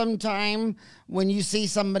cringe sometime when you see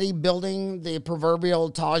somebody building the proverbial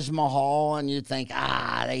Taj Mahal and you think,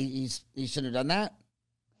 he should have done that?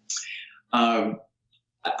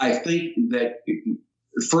 I think that,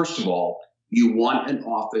 first of all, you want an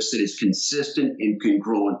office that is consistent and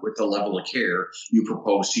congruent with the level of care you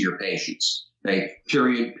propose to your patients. Okay?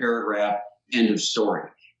 Period, paragraph, end of story.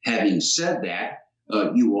 Having said that,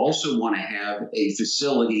 you also want to have a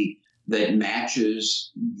facility that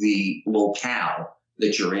matches the locale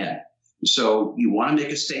that you're in. So you want to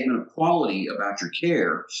make a statement of quality about your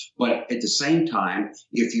care, but at the same time,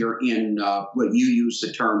 if you're in you use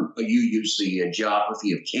the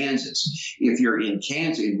geography of Kansas. If you're in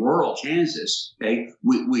Kansas, in rural Kansas, okay,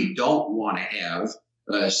 we don't want to have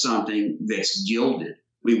something that's gilded.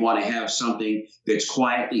 We want to have something that's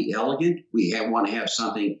quietly elegant. We want to have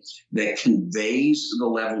something that conveys the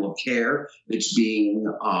level of care that's being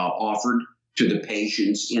offered to the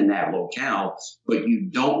patients in that locale. But you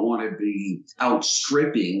don't want to be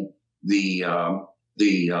outstripping the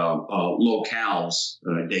locale's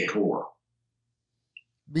decor.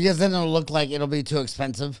 Because then it'll look like it'll be too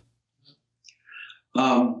expensive.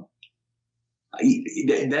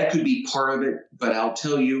 That could be part of it, but I'll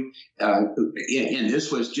tell you, and this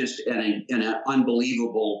was just an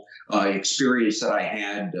unbelievable experience that I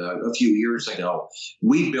had a few years ago.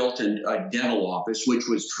 We built a dental office, which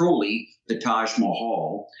was truly the Taj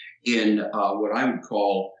Mahal, in what I would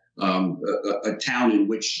call a town in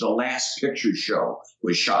which the Last Picture Show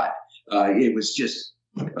was shot. It was just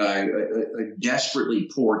a desperately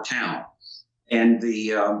poor town, and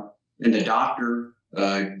the doctor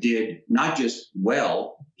did not just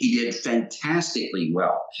well, he did fantastically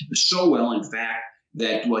well. So well, in fact,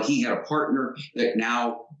 that he had a partner that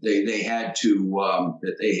now they had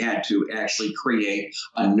to actually create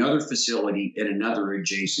another facility in another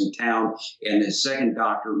adjacent town, and the second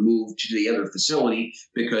doctor moved to the other facility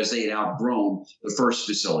because they had outgrown the first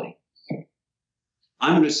facility.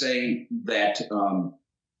 I'm going to say that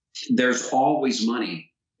there's always money.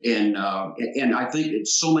 And I think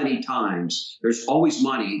it's so many times there's always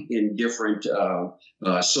money in different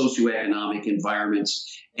socioeconomic environments,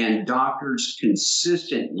 and doctors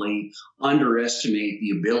consistently underestimate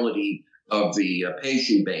the ability of the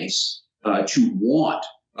patient base to want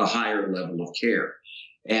a higher level of care.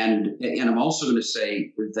 And I'm also going to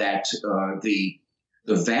say that the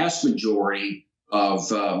vast majority of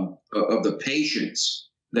the patients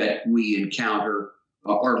that we encounter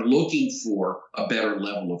are looking for a better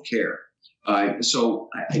level of care. So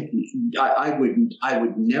I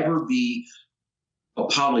would never be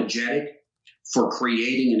apologetic for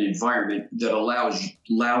creating an environment that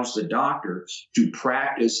allows the doctor to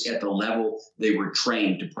practice at the level they were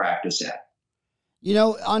trained to practice at. You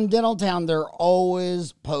know, on Dental Town, they're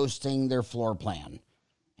always posting their floor plan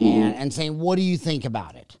and saying, what do you think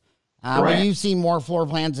about it? Well, you've seen more floor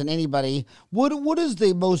plans than anybody. What is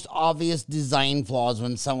the most obvious design flaws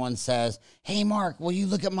when someone says, hey, Mark, will you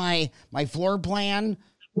look at my floor plan?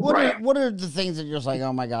 What are the things that you're just like,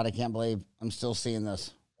 oh, my God, I can't believe I'm still seeing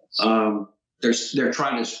this? They're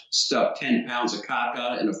trying to stuff 10 pounds of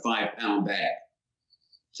caca in a 5-pound bag.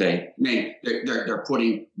 They're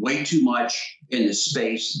putting way too much in the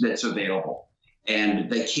space that's available. And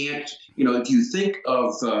they can't, if you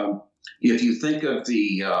think of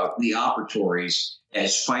the operatories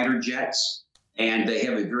as fighter jets, and they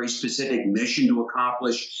have a very specific mission to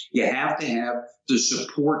accomplish, you have to have the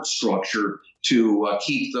support structure to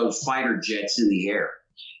keep those fighter jets in the air.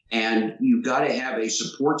 And you've got to have a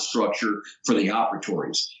support structure for the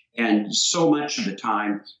operatories. And so much of the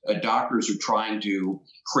time, doctors are trying to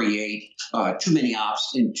create too many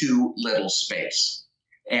ops in too little space.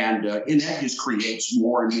 And that just creates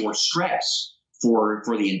more and more stress for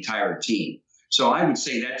the entire team. So I would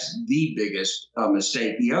say that's the biggest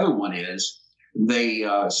mistake. The other one is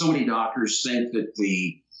so many doctors think that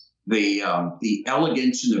the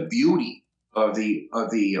elegance and the beauty of the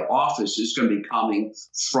office is going to be coming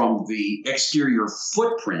from the exterior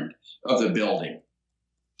footprint of the building.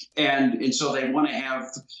 And so they want to have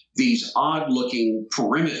these odd-looking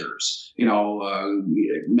perimeters,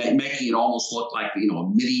 making it almost look like, a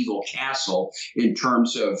medieval castle in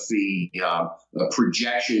terms of the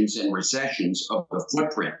projections and recessions of the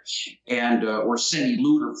footprint, and or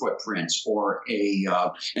semi-lunar footprints, or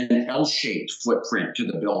an L-shaped footprint to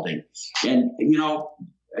the building. And,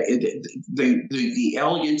 the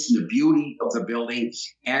elegance and the beauty of the building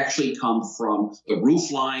actually come from the roof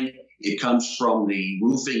line. It comes from the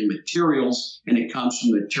roofing materials, and it comes from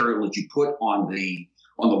the material that you put on the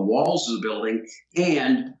walls of the building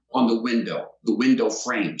and on the window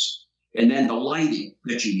frames, and then the lighting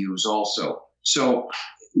that you use also. So,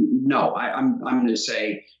 no, I'm going to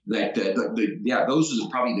say that those are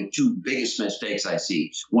probably the two biggest mistakes I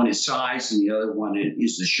see. One is size, and the other one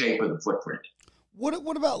is the shape of the footprint.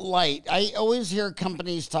 What about light? I always hear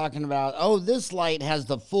companies talking about, oh, this light has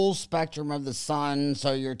the full spectrum of the sun,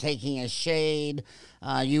 so you're taking a shade.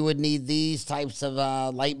 You would need these types of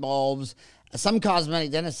light bulbs. Some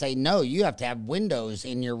cosmetic dentists say, no, you have to have windows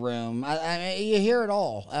in your room. You hear it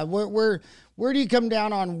all. Where do you come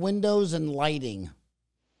down on windows and lighting?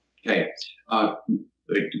 Okay.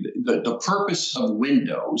 The purpose of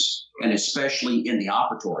windows, and especially in the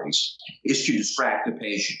operatories, is to distract the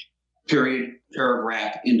patient. Period,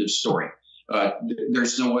 paragraph, end of story.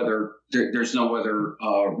 There's no other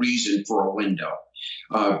reason for a window.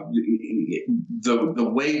 The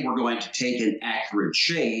way we're going to take an accurate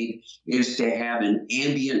shade is to have an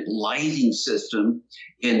ambient lighting system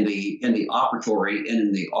in the operatory and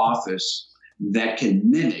in the office that can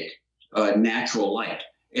mimic natural light.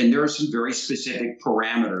 And there are some very specific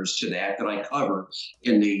parameters to that I cover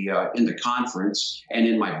in the conference and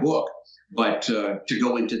in my book. But to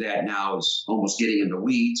go into that now is almost getting in the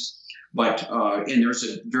weeds. But and there's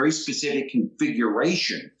a very specific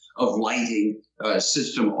configuration of lighting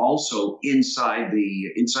system also inside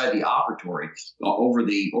the operatory, over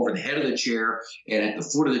the head of the chair, and at the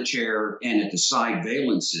foot of the chair, and at the side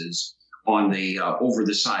valances on the over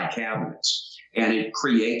the side cabinets. And it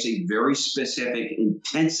creates a very specific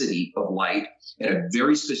intensity of light at a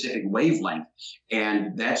very specific wavelength.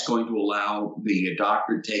 And that's going to allow the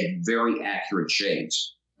doctor to take very accurate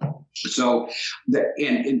shades. So,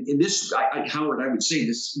 in this, Howard, I would say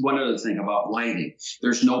this one other thing about lighting.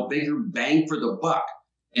 There's no bigger bang for the buck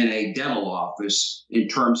in a dental office in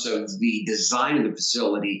terms of the design of the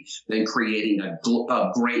facility than creating a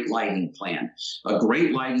great lighting plan. A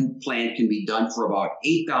great lighting plan can be done for about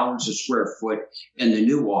 $8 a square foot in the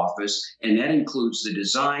new office, and that includes the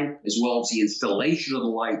design as well as the installation of the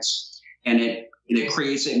lights, and it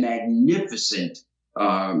creates a magnificent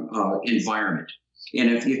environment. And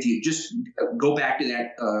if you just go back to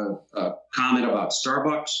that comment about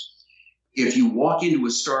Starbucks, if you walk into a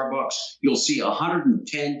Starbucks, you'll see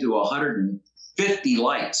 110 to 150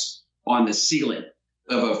 lights on the ceiling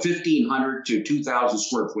of a 1,500 to 2,000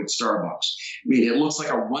 square foot Starbucks. I mean, it looks like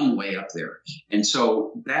a runway up there. And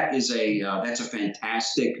so that's a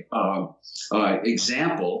fantastic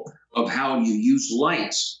example of how you use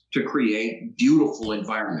lights to create beautiful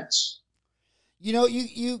environments. You know,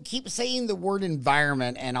 you keep saying the word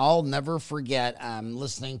environment, and I'll never forget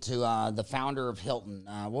listening to the founder of Hilton.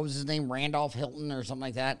 What was his name? Randolph Hilton or something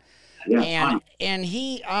like that. Yeah, And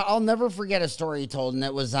I'll never forget a story he told, and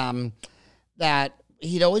it was that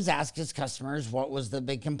he'd always ask his customers what was the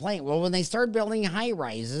big complaint. Well, when they started building high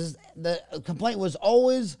rises, the complaint was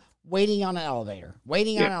always waiting on an elevator,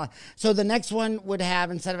 So the next one would have,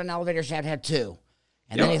 instead of an elevator shaft, had two.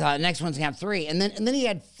 And then he thought the next one's gonna have three. And then he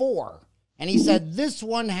had four. And he said, this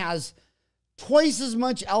one has twice as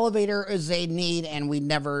much elevator as they need, and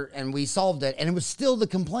we solved it. And it was still the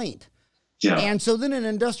complaint. Yeah. And so then an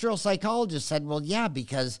industrial psychologist said, well, yeah,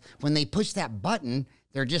 because when they push that button,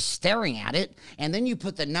 they're just staring at it. And then you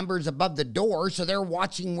put the numbers above the door, so they're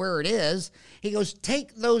watching where it is. He goes,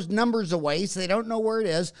 take those numbers away so they don't know where it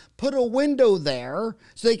is. Put a window there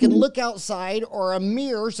so they can look outside, or a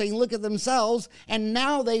mirror so they can look at themselves. And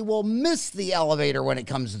now they will miss the elevator when it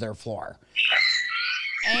comes to their floor.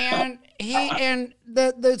 And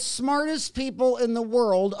the smartest people in the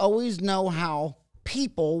world always know how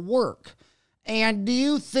people work. And do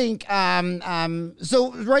you think,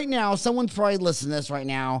 so right now, someone's probably listening to this right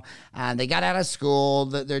now, they got out of school,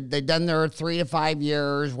 they've done their 3 to 5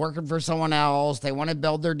 years working for someone else, they want to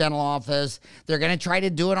build their dental office, they're going to try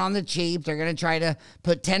to do it on the cheap, they're going to try to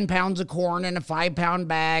put 10 pounds of corn in a 5-pound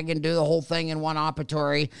bag and do the whole thing in one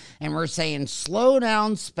operatory, and we're saying, slow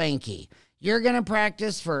down, Spanky. You're going to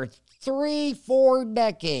practice for 3-4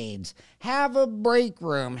 decades. Have a break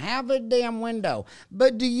room. Have a damn window.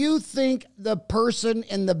 But do you think the person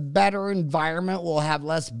in the better environment will have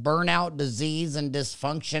less burnout, disease, and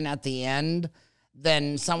dysfunction at the end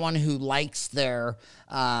than someone who likes their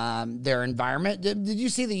environment? Did you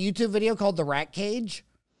see the YouTube video called The Rat Cage?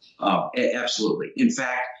 Absolutely. In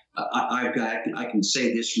fact, I can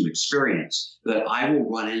say this from experience, that I will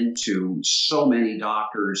run into so many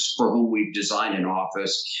doctors for whom we've designed an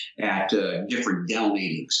office at different dental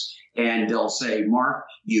meetings. And they'll say, Mark,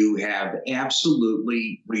 you have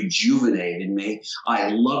absolutely rejuvenated me.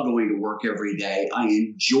 I love going to work every day. I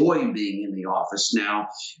enjoy being in the office now.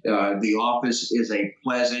 The office is a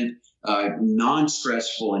pleasant,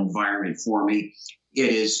 non-stressful environment for me.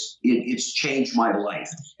 It's changed my life.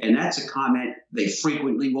 And that's a comment they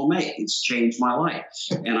frequently will make. It's changed my life.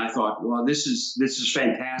 And I thought, well, this is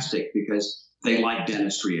fantastic, because they like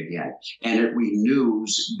dentistry again. And it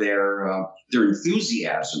renews their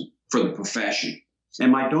enthusiasm for the profession.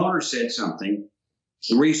 And my daughter said something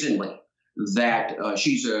recently, that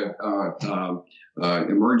she's a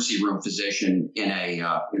emergency room physician in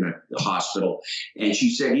a hospital. And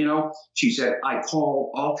she said, I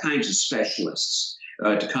call all kinds of specialists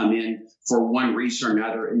to come in for one reason or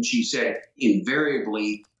another. And she said,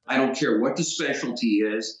 invariably, I don't care what the specialty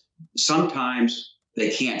is, sometimes they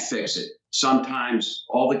can't fix it. Sometimes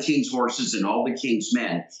all the king's horses and all the king's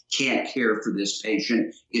men can't care for this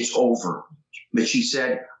patient. It's over. But she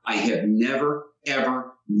said, I have never,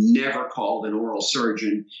 ever, never called an oral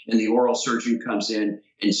surgeon, and the oral surgeon comes in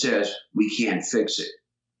and says, we can't fix it.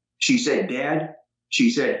 She said, Dad,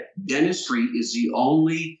 dentistry is the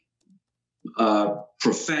only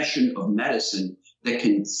profession of medicine that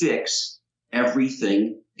can fix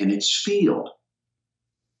everything in its field.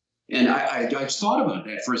 And I thought about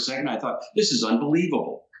that for a second. I thought, this is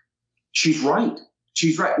unbelievable. She's right.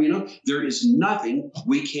 She's right. There is nothing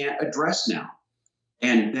we can't address now.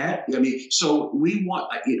 And so we want,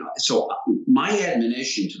 so my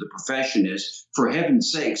admonition to the profession is, for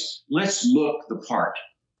heaven's sakes, let's look the part.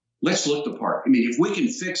 Let's look the part. If we can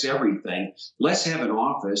fix everything, let's have an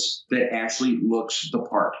office that actually looks the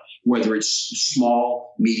part, whether it's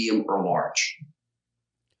small, medium, or large.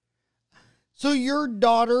 So your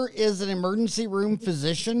daughter is an emergency room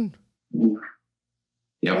physician?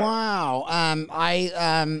 Yep. Wow.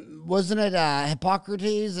 Wasn't it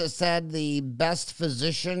Hippocrates that said the best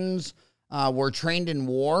physicians were trained in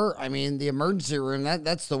war? The emergency room,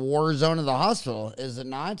 that's the war zone of the hospital, is it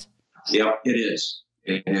not? Yep, it is.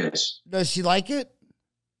 It is. Does she like it?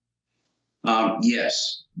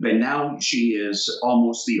 Yes. But now she is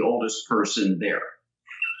almost the oldest person there.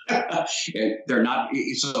 They're not,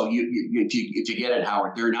 so if you get it,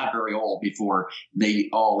 Howard, they're not very old before they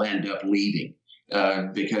all end up leaving.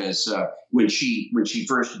 Because when she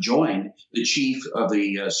first joined, the chief of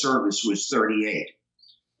the service was 38,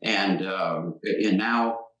 and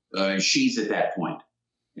now she's at that point.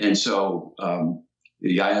 And so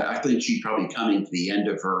I think she's probably coming to the end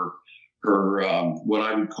of her what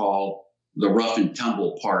I would call the rough and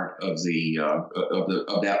tumble part of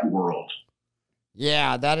that world.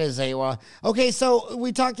 Yeah, that is okay. So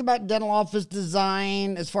we talked about dental office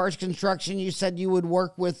design. As far as construction, you said you would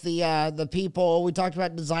work with the people. We talked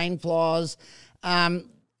about design flaws.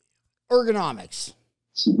 Ergonomics.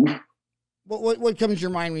 Mhm. What comes to your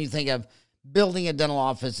mind when you think of building a dental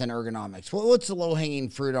office and ergonomics? What's the low-hanging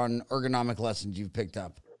fruit on ergonomic lessons you've picked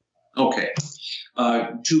up? Okay.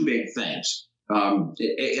 Two big things.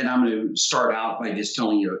 And I'm going to start out by just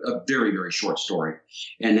telling you a very, very short story.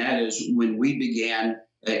 And that is when we began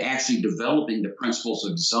actually developing the principles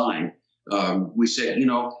of design, we said,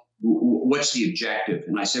 what's the objective?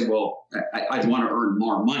 And I said, well, I'd want to earn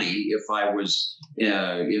more money if I was,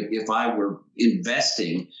 if I were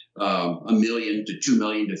investing $1 million to $2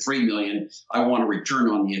 million to $3 million. I want a return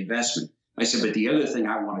on the investment. I said, but the other thing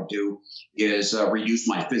I want to do is reduce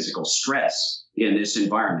my physical stress in this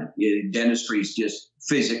environment. Dentistry is just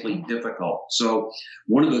physically difficult. So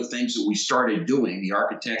one of the things that we started doing, the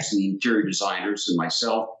architects and the interior designers and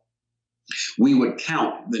myself, we would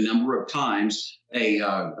count the number of times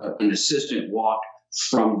an assistant walked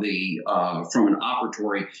from an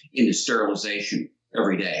operatory into sterilization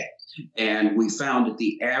every day. And we found that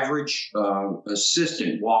the average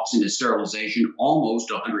assistant walks into sterilization almost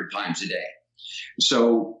 100 times a day.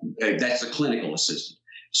 So that's a clinical assistant.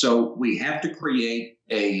 So we have to create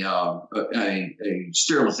a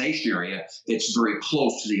sterilization area that's very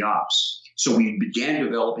close to the ops. So we began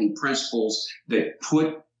developing principles that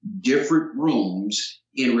put different rooms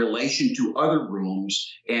in relation to other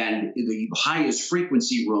rooms, and the highest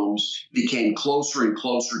frequency rooms became closer and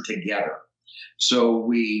closer together. So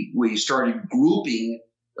we started grouping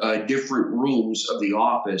different rooms of the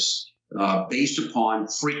office based upon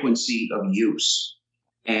frequency of use.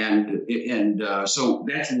 And so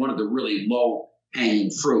that's one of the really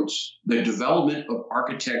low-hanging fruits, the development of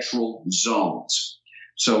architectural zones.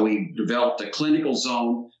 So we developed a clinical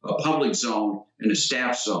zone, a public zone, and a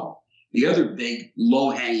staff zone. The other big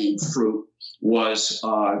low-hanging fruit was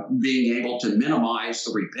being able to minimize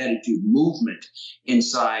the repetitive movement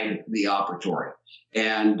inside the operatory.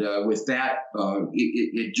 And with that,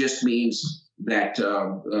 it just means that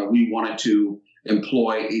we wanted to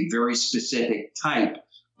employ a very specific type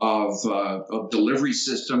of delivery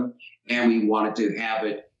system, and we wanted to have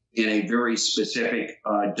it in a very specific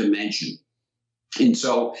dimension. And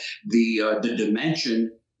so the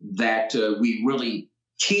dimension that we really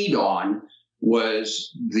keyed on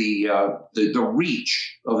was the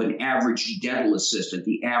reach of an average dental assistant,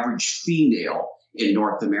 the average female in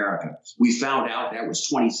North America. We found out that was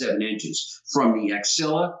 27 inches from the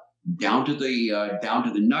axilla down to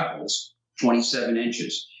the knuckles, 27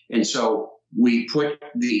 inches. And so we put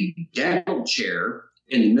the dental chair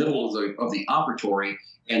in the middle of the operatory,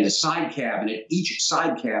 and the side cabinet, each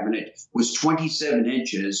side cabinet was 27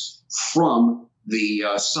 inches from the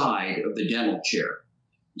side of the dental chair.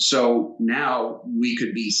 So now we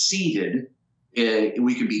could be seated,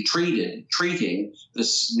 we could be treating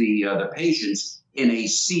the patients in a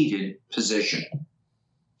seated position.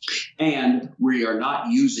 And we are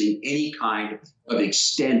not using any kind of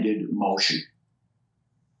extended motion.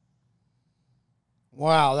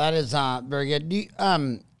 Wow, that is very good.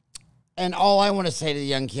 And all I want to say to the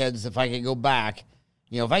young kids, if I could go back,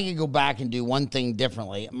 if I could go back and do one thing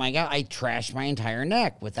differently, my God, I trashed my entire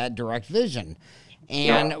neck with that direct vision.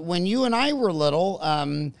 And when you and I were little,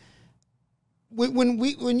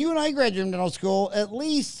 when you and I graduated from dental school, at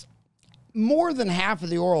least more than half of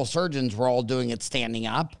the oral surgeons were all doing it standing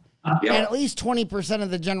up, and at least 20% of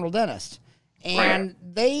the general dentist. And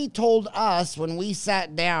they told us when we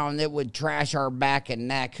sat down that would trash our back and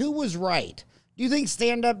neck. Who was right? Do you think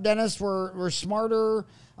stand-up dentists were smarter?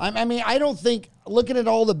 I mean, I don't think, looking at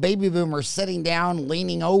all the baby boomers sitting down,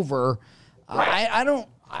 leaning over, I don't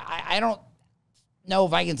know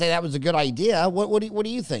if I can say that was a good idea. What do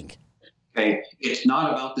you think? Okay, it's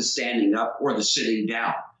not about the standing up or the sitting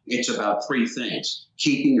down. It's about three things: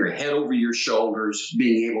 keeping your head over your shoulders,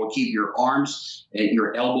 being able to keep your arms and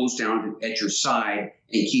your elbows down at your side,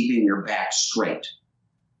 and keeping your back straight.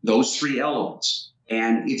 Those three elements.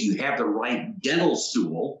 And if you have the right dental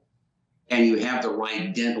stool, and you have the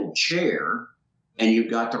right dental chair, and you've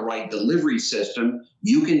got the right delivery system,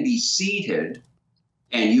 you can be seated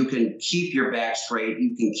and you can keep your back straight,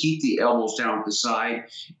 you can keep the elbows down at the side,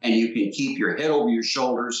 and you can keep your head over your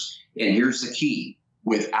shoulders. And here's the key: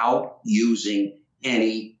 without using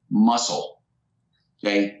any muscle.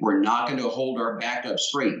 Okay, we're not going to hold our back up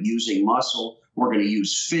straight using muscle. We're going to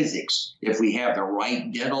use physics. If we have the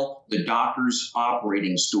right the doctor's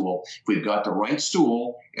operating stool, if we've got the right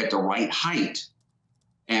stool at the right height,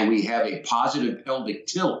 and we have a positive pelvic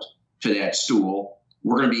tilt to that stool,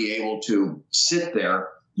 we're going to be able to sit there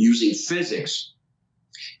using physics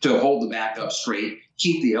to hold the back up straight,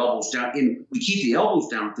 keep the elbows down. And we keep the elbows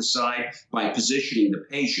down at the side by positioning the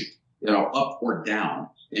patient. up or down.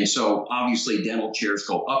 And so obviously dental chairs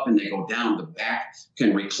go up and they go down. The back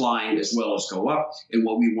can recline as well as go up. And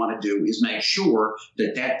what we want to do is make sure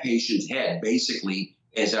that that patient's head basically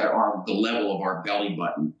is at the level of our belly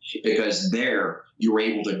button, because there you're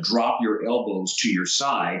able to drop your elbows to your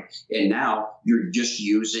side. And now you're just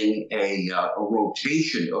using a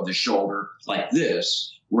rotation of the shoulder like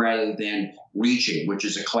this, rather than reaching, which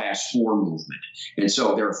is a class 4 movement. And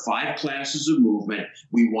so there are 5 classes of movement.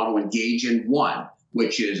 We want to engage in one,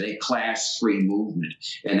 which is a class 3 movement.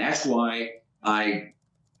 And that's why I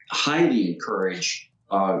highly encourage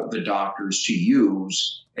the doctors to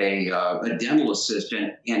use a dental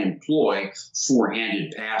assistant and employ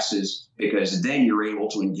 4-handed passes, because then you're able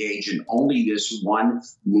to engage in only this one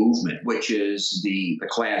movement, which is the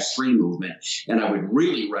class 3 movement. And I would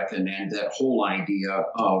really recommend that whole idea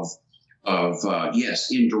of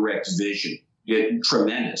indirect vision.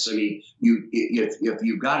 Tremendous. I mean, if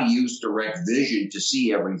you've got to use direct vision to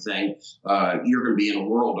see everything, you're going to be in a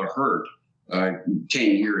world of hurt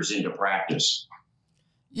 10 years into practice.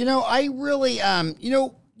 I really,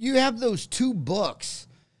 you have those 2 books.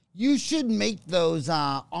 You should make those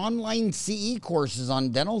online CE courses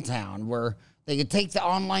on Dentaltown, where they could take the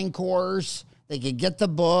online course, they could get the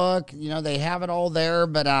book, they have it all there.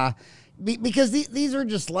 But because these are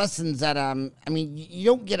just lessons that, you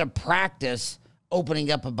don't get a practice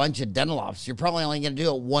opening up a bunch of dental offices. You're probably only going to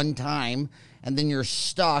do it one time, and then you're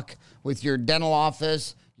stuck with your dental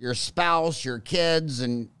office, your spouse, your kids,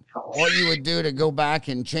 and what you would do to go back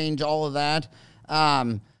and change all of that.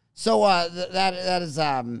 That is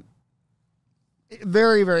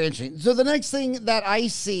very, very interesting. So the next thing that I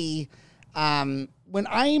see when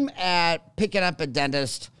I'm picking up a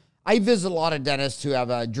dentist, I visit a lot of dentists who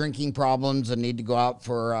have drinking problems and need to go out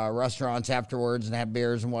for restaurants afterwards and have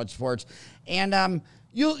beers and watch sports. And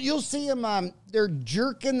you'll see them, they're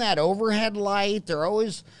jerking that overhead light.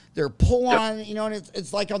 They're pulling on, and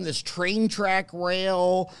it's like on this train track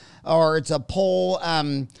rail, or it's a pole.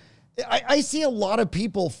 I see a lot of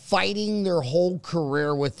people fighting their whole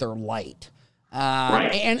career with their light.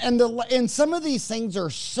 Right. And some of these things are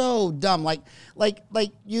so dumb. Like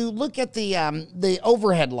you look at the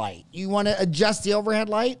overhead light. You want to adjust the overhead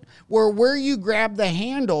light, where you grab the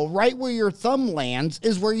handle, right where your thumb lands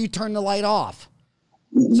is where you turn the light off.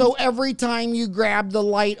 So every time you grab the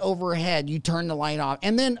light overhead, you turn the light off.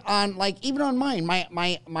 And then even on mine,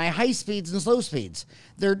 my high speeds and slow speeds,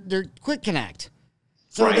 they're quick connect.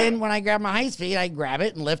 So then when I grab my high speed, I grab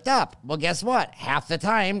it and lift up. Well, guess what? Half the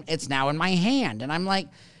time it's now in my hand. And I'm like,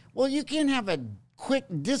 well, you can have a quick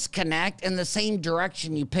disconnect in the same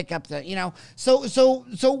direction you pick up the,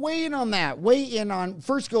 So weigh in on that. Weigh in on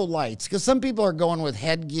first go lights, because some people are going with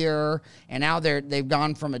headgear, and now they've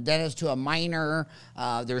gone from a dentist to a miner.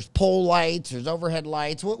 There's pole lights, there's overhead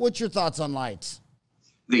lights. What's your thoughts on lights?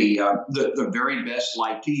 The very best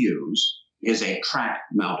light to use is a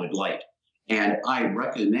track-mounted light. And I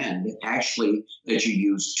recommend actually that you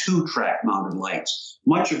use 2 track-mounted lights.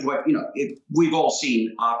 Much of what, we've all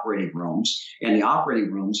seen operating rooms, and the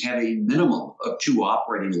operating rooms have a minimum of 2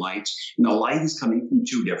 operating lights, and the light is coming from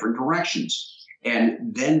 2 different directions.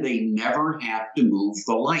 And then they never have to move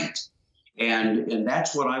the light. And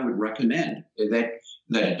that's what I would recommend, that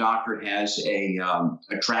a doctor has a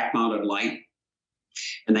track-mounted light,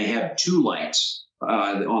 and they have 2 lights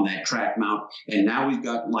on that track mount. And now we've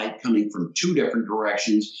got light coming from 2 different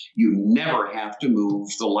directions. You never have to move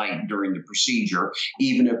the light during the procedure,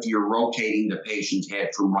 even if you're rotating the patient's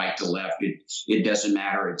head from right to left. It doesn't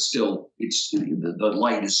matter. The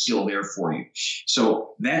light is still there for you.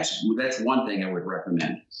 So that's one thing I would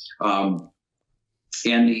recommend.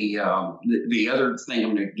 And the other thing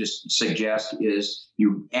I'm going to just suggest is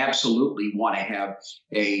you absolutely want to have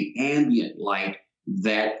a ambient light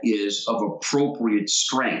that is of appropriate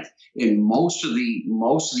strength. And most of the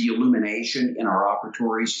illumination in our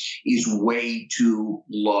operatories is way too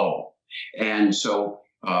low. And so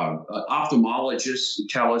ophthalmologists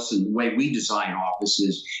tell us, and the way we design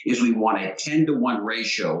offices is we want a 10-to-1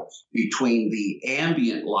 ratio between the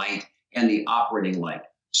ambient light and the operating light.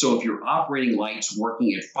 So if your operating light's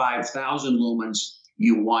working at 5,000 lumens,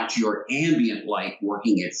 you want your ambient light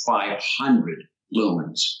working at 500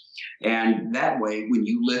 lumens. And that way, when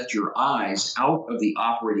you lift your eyes out of the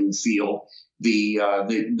operating field, the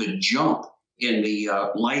jump in the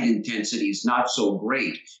light intensity is not so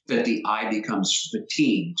great that the eye becomes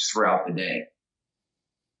fatigued throughout the day.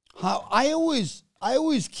 I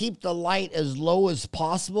always keep the light as low as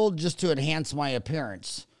possible just to enhance my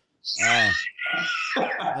appearance.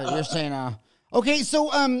 You're saying, okay,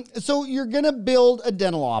 so you're gonna build a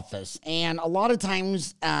dental office, and a lot of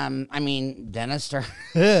times, dentists are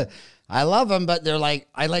I love them, but they're like,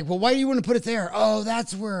 well, why do you want to put it there? Oh,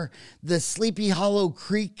 that's where the Sleepy Hollow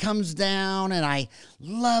Creek comes down, and I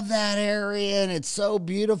love that area, and it's so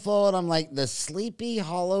beautiful. And I'm like, the Sleepy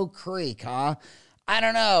Hollow Creek, huh? I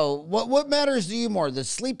don't know. What matters to you more, the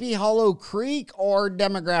Sleepy Hollow Creek or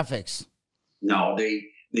demographics? No,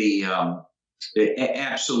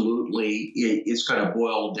 absolutely, it's going to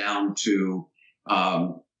boil down to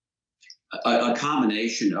a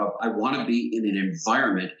combination of, I want to be in an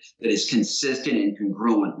environment that is consistent and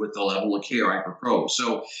congruent with the level of care I propose.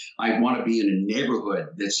 So I want to be in a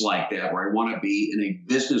neighborhood that's like that, where I want to be in a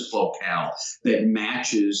business locale that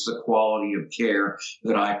matches the quality of care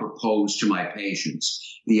that I propose to my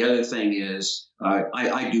patients. The other thing is,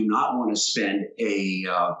 I do not want to spend a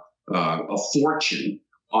fortune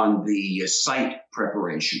on the site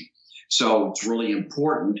preparation. So it's really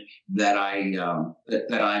important that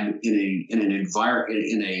that I'm in an environment,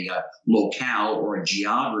 in a locale or a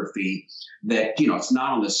geography that, it's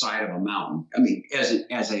not on the side of a mountain. I mean,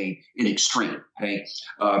 as an extreme, okay?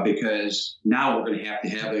 Because now we're going to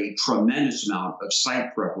have a tremendous amount of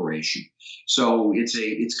site preparation. So it's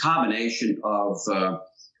a combination of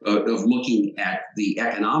looking at the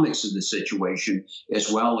economics of the situation,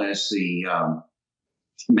 as well as the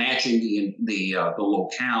matching the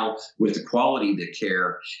locale with the quality of the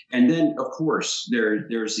care. And then, of course,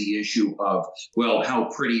 there's the issue of, well, how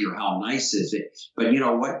pretty or how nice is it? But you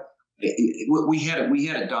know what? We had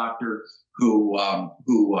a doctor who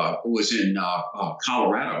was in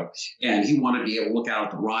Colorado, and he wanted to be able to look out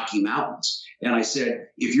at the Rocky Mountains. And I said,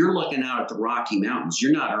 if you're looking out at the Rocky Mountains,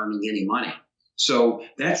 you're not earning any money. So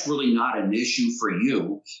that's really not an issue for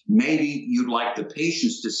you. Maybe you'd like the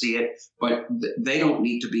patients to see it, but they don't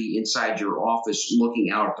need to be inside your office looking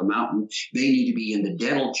out at the mountain. They need to be in the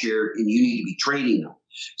dental chair, and you need to be training them.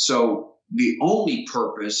 So the only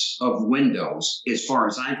purpose of windows, as far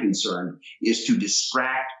as I'm concerned, is to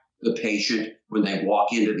distract the patient when they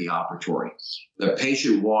walk into the operatory. The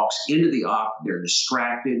patient walks into the op, they're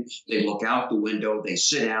distracted, they look out the window, they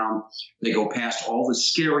sit down, they go past all the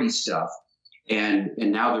scary stuff, and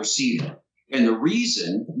now they're seated. And the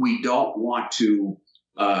reason we don't want to,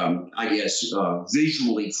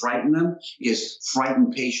 visually frighten them is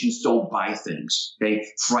frightened patients don't buy things. Okay?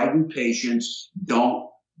 Frightened patients don't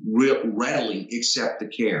readily accept the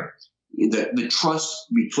care. The trust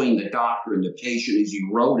between the doctor and the patient is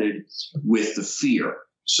eroded with the fear.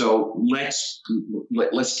 So let's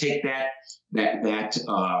take that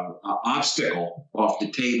obstacle off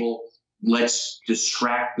the table. Let's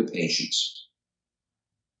distract the patients.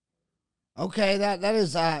 Okay, that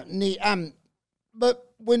is neat. But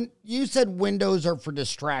when you said windows are for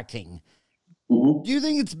distracting, do you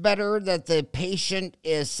think it's better that the patient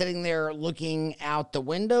is sitting there looking out the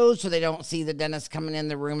window so they don't see the dentist coming in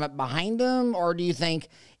the room up behind them? Or do you think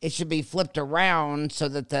it should be flipped around so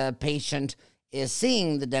that the patient is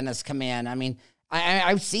seeing the dentist come in? I mean,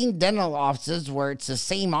 I've seen dental offices where it's the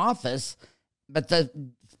same office, but the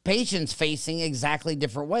patient's facing exactly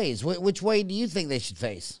different ways. Which way do you think they should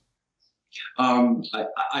face?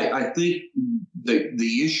 I think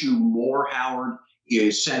the issue more, Howard,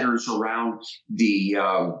 centers around the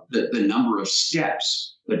number of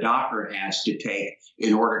steps the doctor has to take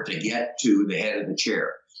in order to get to the head of the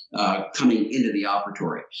chair coming into the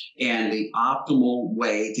operatory. And the optimal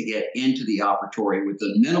way to get into the operatory with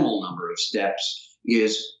the minimal number of steps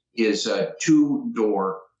is a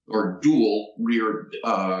two-door or dual rear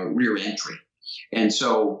entry. And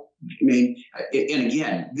so, I mean, and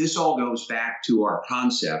again, this all goes back to our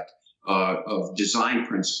concept of design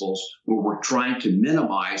principles, where we're trying to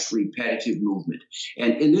minimize repetitive movement.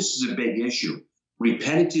 And this is a big issue.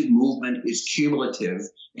 Repetitive movement is cumulative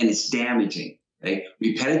and it's damaging. Okay?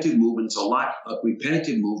 Repetitive movement is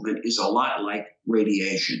a lot like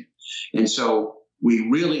radiation. And so we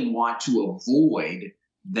really want to avoid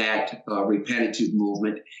that repetitive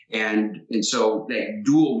movement, and so that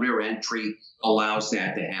dual rear entry allows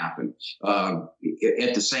that to happen.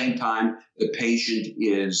 At the same time, the patient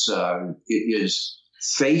is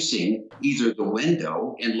facing either the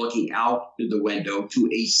window and looking out the window to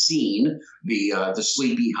a scene, the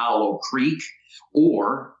Sleepy Hollow Creek,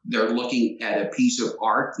 or they're looking at a piece of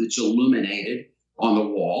art that's illuminated on the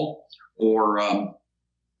wall, or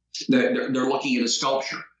they're looking at a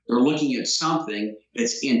sculpture. They're looking at something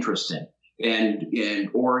that's interesting,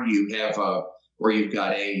 or you've got a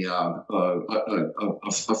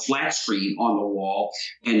flat screen on the wall,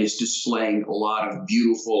 and it's displaying a lot of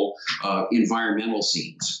beautiful environmental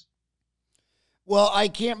scenes. Well, I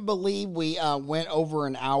can't believe we went over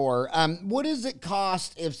an hour. What does it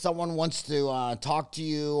cost if someone wants to talk to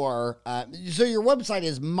you? Or so your website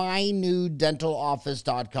is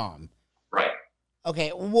mynewdentaloffice.com.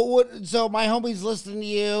 Okay, so my homie's listening to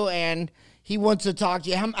you, and he wants to talk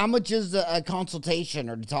to you. How much is a consultation,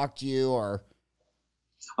 or to talk to you, or?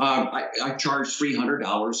 I charge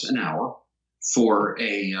 $300 an hour for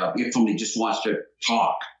if somebody just wants to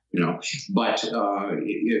talk, But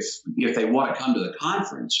if they want to come to the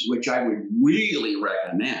conference, which I would really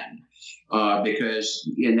recommend, because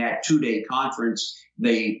in that 2-day conference,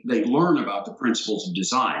 they learn about the principles of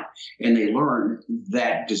design, and they learn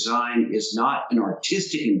that design is not an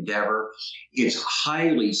artistic endeavor; it's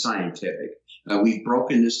highly scientific. We've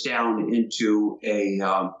broken this down into a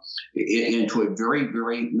very,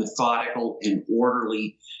 very methodical and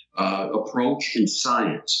orderly approach in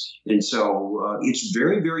science. And so it's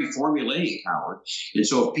very, very formulaic, Howard. And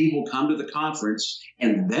so if people come to the conference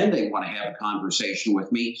and then they want to have a conversation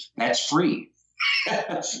with me, that's free.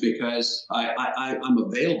 Because I'm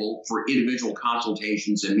available for individual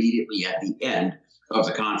consultations immediately at the end of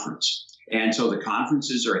the conference. And so the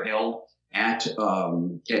conferences are held at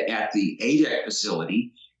the ADEC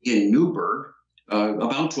facility in Newburgh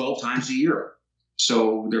about 12 times a year.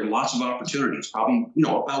 So there are lots of opportunities, probably,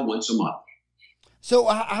 about once a month.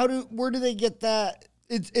 So where do they get that?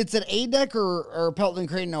 It's at ADEC or Pelton and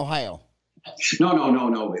Creighton, Ohio? No.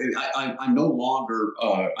 I no longer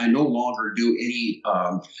do any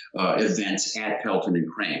events at Pelton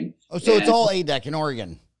and Creighton. Oh, so it's all ADEC in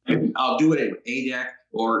Oregon. I'll do it at ADEC,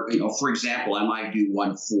 or for example, I might do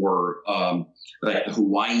one for like the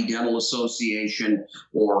Hawaii Dental Association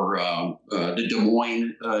or the Des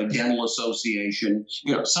Moines Dental Association,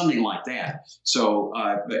 something like that. So,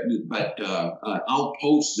 but I'll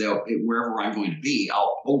post that wherever I'm going to be.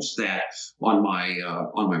 I'll post that on my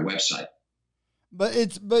website.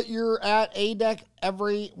 But you're at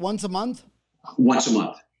ADEC once a month? Once a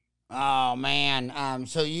month. Oh man.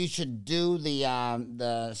 So you should do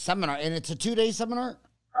the seminar, and it's a 2-day seminar?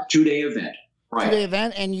 2-day event. Right. 2-day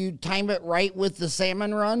event, and you time it right with the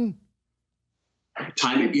salmon run?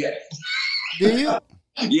 Time it, yeah. Do you?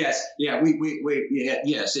 Yes. Yeah.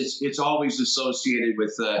 Yes. It's always associated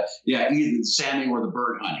with either the salmon or the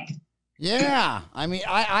bird hunting. Yeah. I mean,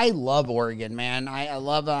 I love Oregon, man. I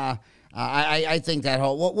love I think that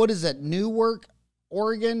whole what is it? Newark,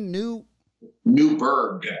 Oregon,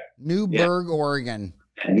 Newburgh, yeah. Oregon.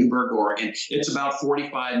 Yeah, Newburgh, Oregon. It's about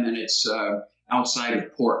 45 minutes outside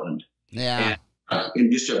of Portland. Yeah.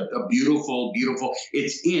 And just a beautiful.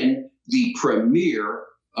 It's in the premier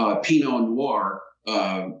Pinot Noir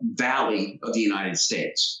valley of the United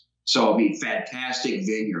States. So I mean, fantastic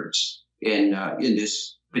vineyards in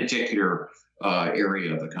this particular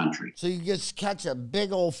area of the country. So you just catch a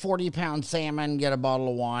big old 40-pound salmon, get a bottle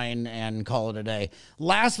of wine, and call it a day.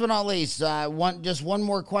 Last but not least, one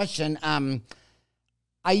more question.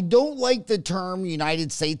 I don't like the term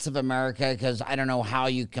United States of America because I don't know how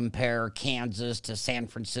you compare Kansas to San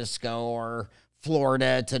Francisco or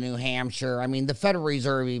Florida to New Hampshire. I mean, the Federal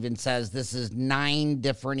Reserve even says this is 9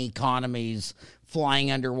 different economies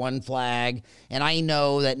flying under one flag. And I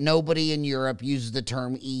know that nobody in Europe uses the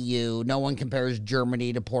term EU. No one compares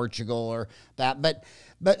Germany to Portugal or that. But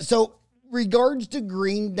so regards to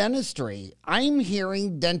green dentistry, I'm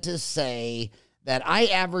hearing dentists say that I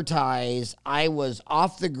advertise I was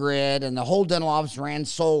off the grid and the whole dental office ran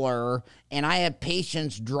solar, and I have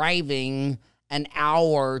patients driving an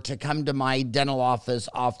hour to come to my dental office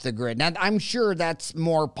off the grid. Now, I'm sure that's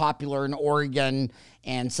more popular in Oregon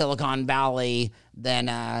and Silicon Valley than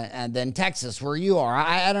Texas, where you are.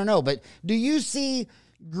 I don't know, but do you see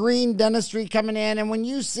green dentistry coming in? And when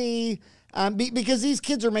you see, because these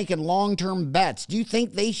kids are making long-term bets, do you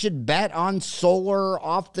think they should bet on solar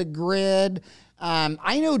off the grid?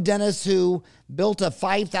 I know dentists who built a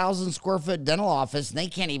 5,000 square foot dental office, and they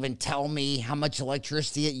can't even tell me how much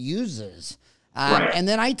electricity it uses. Right. And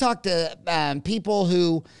then I talk to people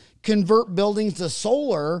who convert buildings to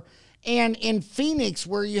solar. And in Phoenix,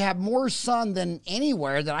 where you have more sun than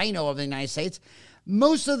anywhere that I know of in the United States,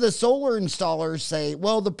 most of the solar installers say,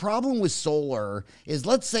 well, the problem with solar is,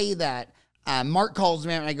 let's say that Mark calls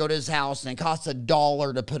me and I go to his house and it costs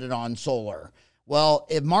 $1 to put it on solar. Well,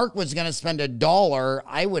 if Mark was going to spend $1,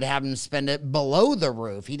 I would have him spend it below the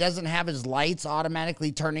roof. He doesn't have his lights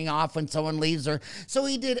automatically turning off when someone leaves there. So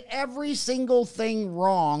he did every single thing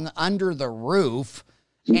wrong under the roof,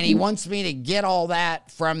 and he wants me to get all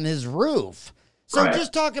that from his roof. So right.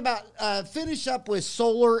 Just talk about, finish up with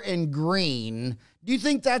solar and green. Do you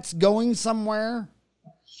think that's going somewhere?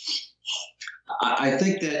 I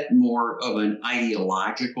think that more of an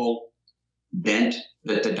ideological bent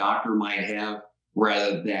that the doctor might have,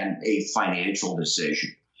 rather than a financial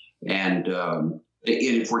decision. And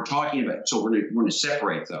if we're talking about, so we're going to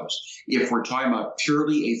separate those. If we're talking about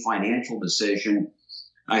purely a financial decision,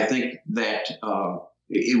 I think that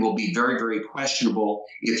it will be very, very questionable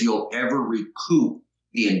if you'll ever recoup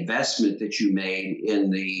the investment that you made in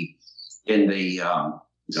the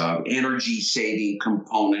energy saving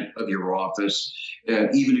component of your office,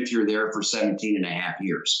 even if you're there for 17 and a half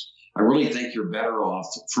years. I really think you're better off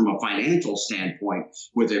from a financial standpoint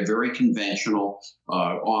with a very conventional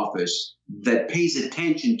office that pays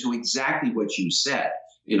attention to exactly what you said,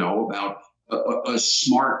 about a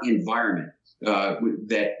smart environment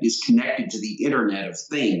that is connected to the Internet of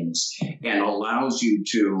Things and allows you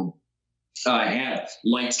to have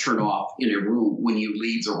lights turn off in a room when you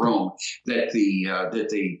leave the room, that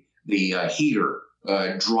the heater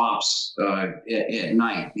drops at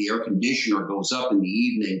night, the air conditioner goes up in the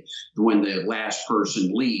evening when the last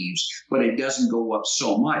person leaves, but it doesn't go up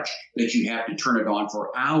so much that you have to turn it on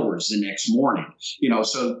for hours the next morning.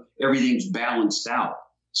 So everything's balanced out.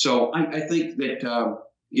 So I think that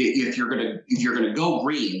if you're gonna go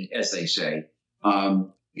green, as they say,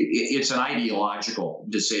 it's an ideological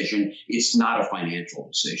decision. It's not a financial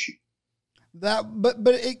decision. But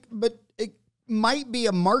it might be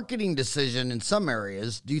a marketing decision in some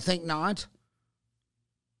areas. Do you think not?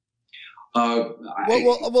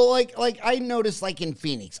 Like I noticed, like in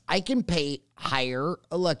Phoenix, I can pay higher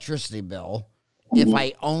electricity bill if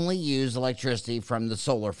I only use electricity from the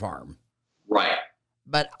solar farm. Right.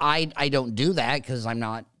 But I don't do that because I'm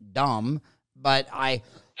not dumb. But I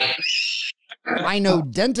know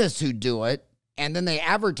dentists who do it, and then they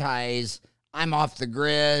advertise, I'm off the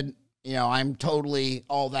grid, I'm totally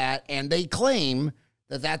all that, and they claim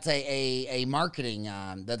that that's a marketing,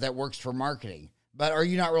 that works for marketing. But are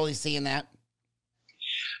you not really seeing that?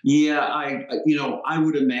 Yeah, I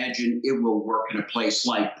would imagine it will work in a place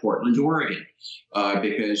like Portland, Oregon,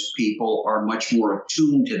 because people are much more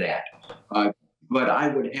attuned to that. But I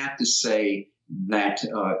would have to say that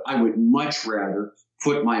I would much rather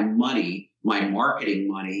put my marketing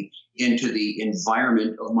money, into the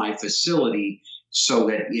environment of my facility so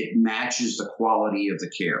that it matches the quality of the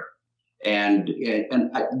care. And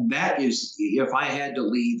that is, if I had to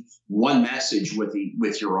leave one message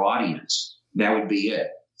with your audience, that would be it.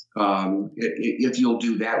 If you'll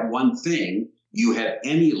do that one thing, you have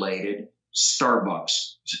emulated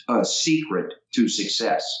Starbucks' secret to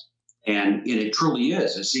success. And it truly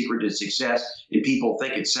is a secret to success. And people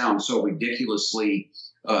think it sounds so ridiculously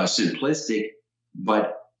simplistic,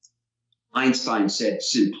 but Einstein said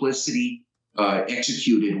simplicity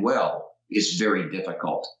executed well is very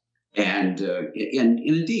difficult. And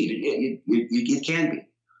indeed, it can be.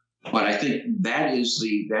 But I think that's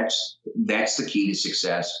the key to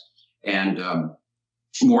success. And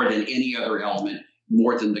more than any other element,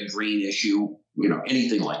 more than the green issue,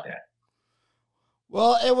 anything like that.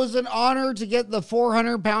 Well, it was an honor to get the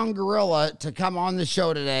 400-pound gorilla to come on the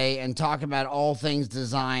show today and talk about all things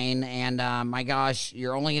design. And my gosh,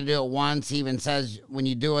 you're only going to do it once. He even says when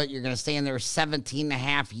you do it, you're going to stay in there 17 and a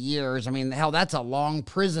half years. I mean, hell, that's a long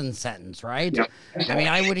prison sentence, right? Yep. I mean,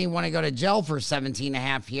 I wouldn't even want to go to jail for 17 and a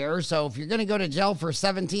half years. So if you're going to go to jail for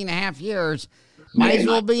 17 and a half years, might as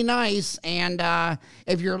well be nice. And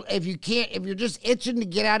if you're just itching to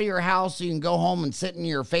get out of your house so you can go home and sit in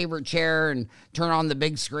your favorite chair and turn on the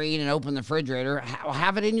big screen and open the refrigerator,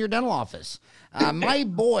 have it in your dental office. My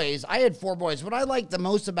boys, I had 4 boys. What I liked the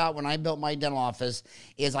most about when I built my dental office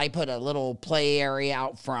is I put a little play area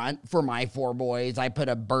out front for my 4 boys. I put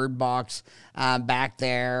a bird box back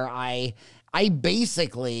there. I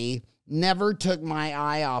basically never took my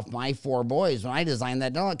eye off my 4 boys when I designed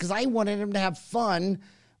that dental, because I wanted them to have fun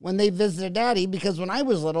when they visited daddy, because when I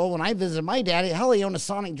was little, when I visited my daddy, hell, he owned a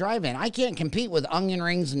Sonic drive-in. I can't compete with onion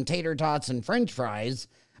rings and tater tots and french fries,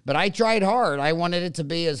 but I tried hard. I wanted it to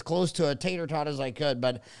be as close to a tater tot as I could.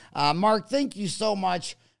 But Mark, thank you so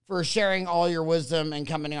much for sharing all your wisdom and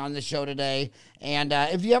coming on the show today. And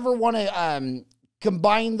if you ever want to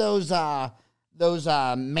combine those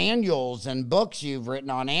manuals and books you've written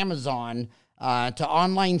on Amazon to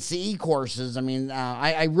online CE courses. I mean,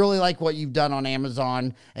 I really like what you've done on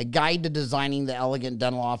Amazon, a guide to designing the elegant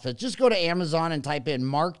dental office. Just go to Amazon and type in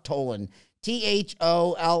Mark Tholen, Tholen,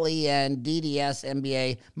 DDS,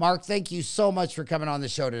 MBA. Mark, thank you so much for coming on the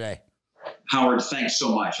show today. Howard, thanks so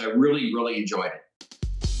much. I really, really enjoyed it.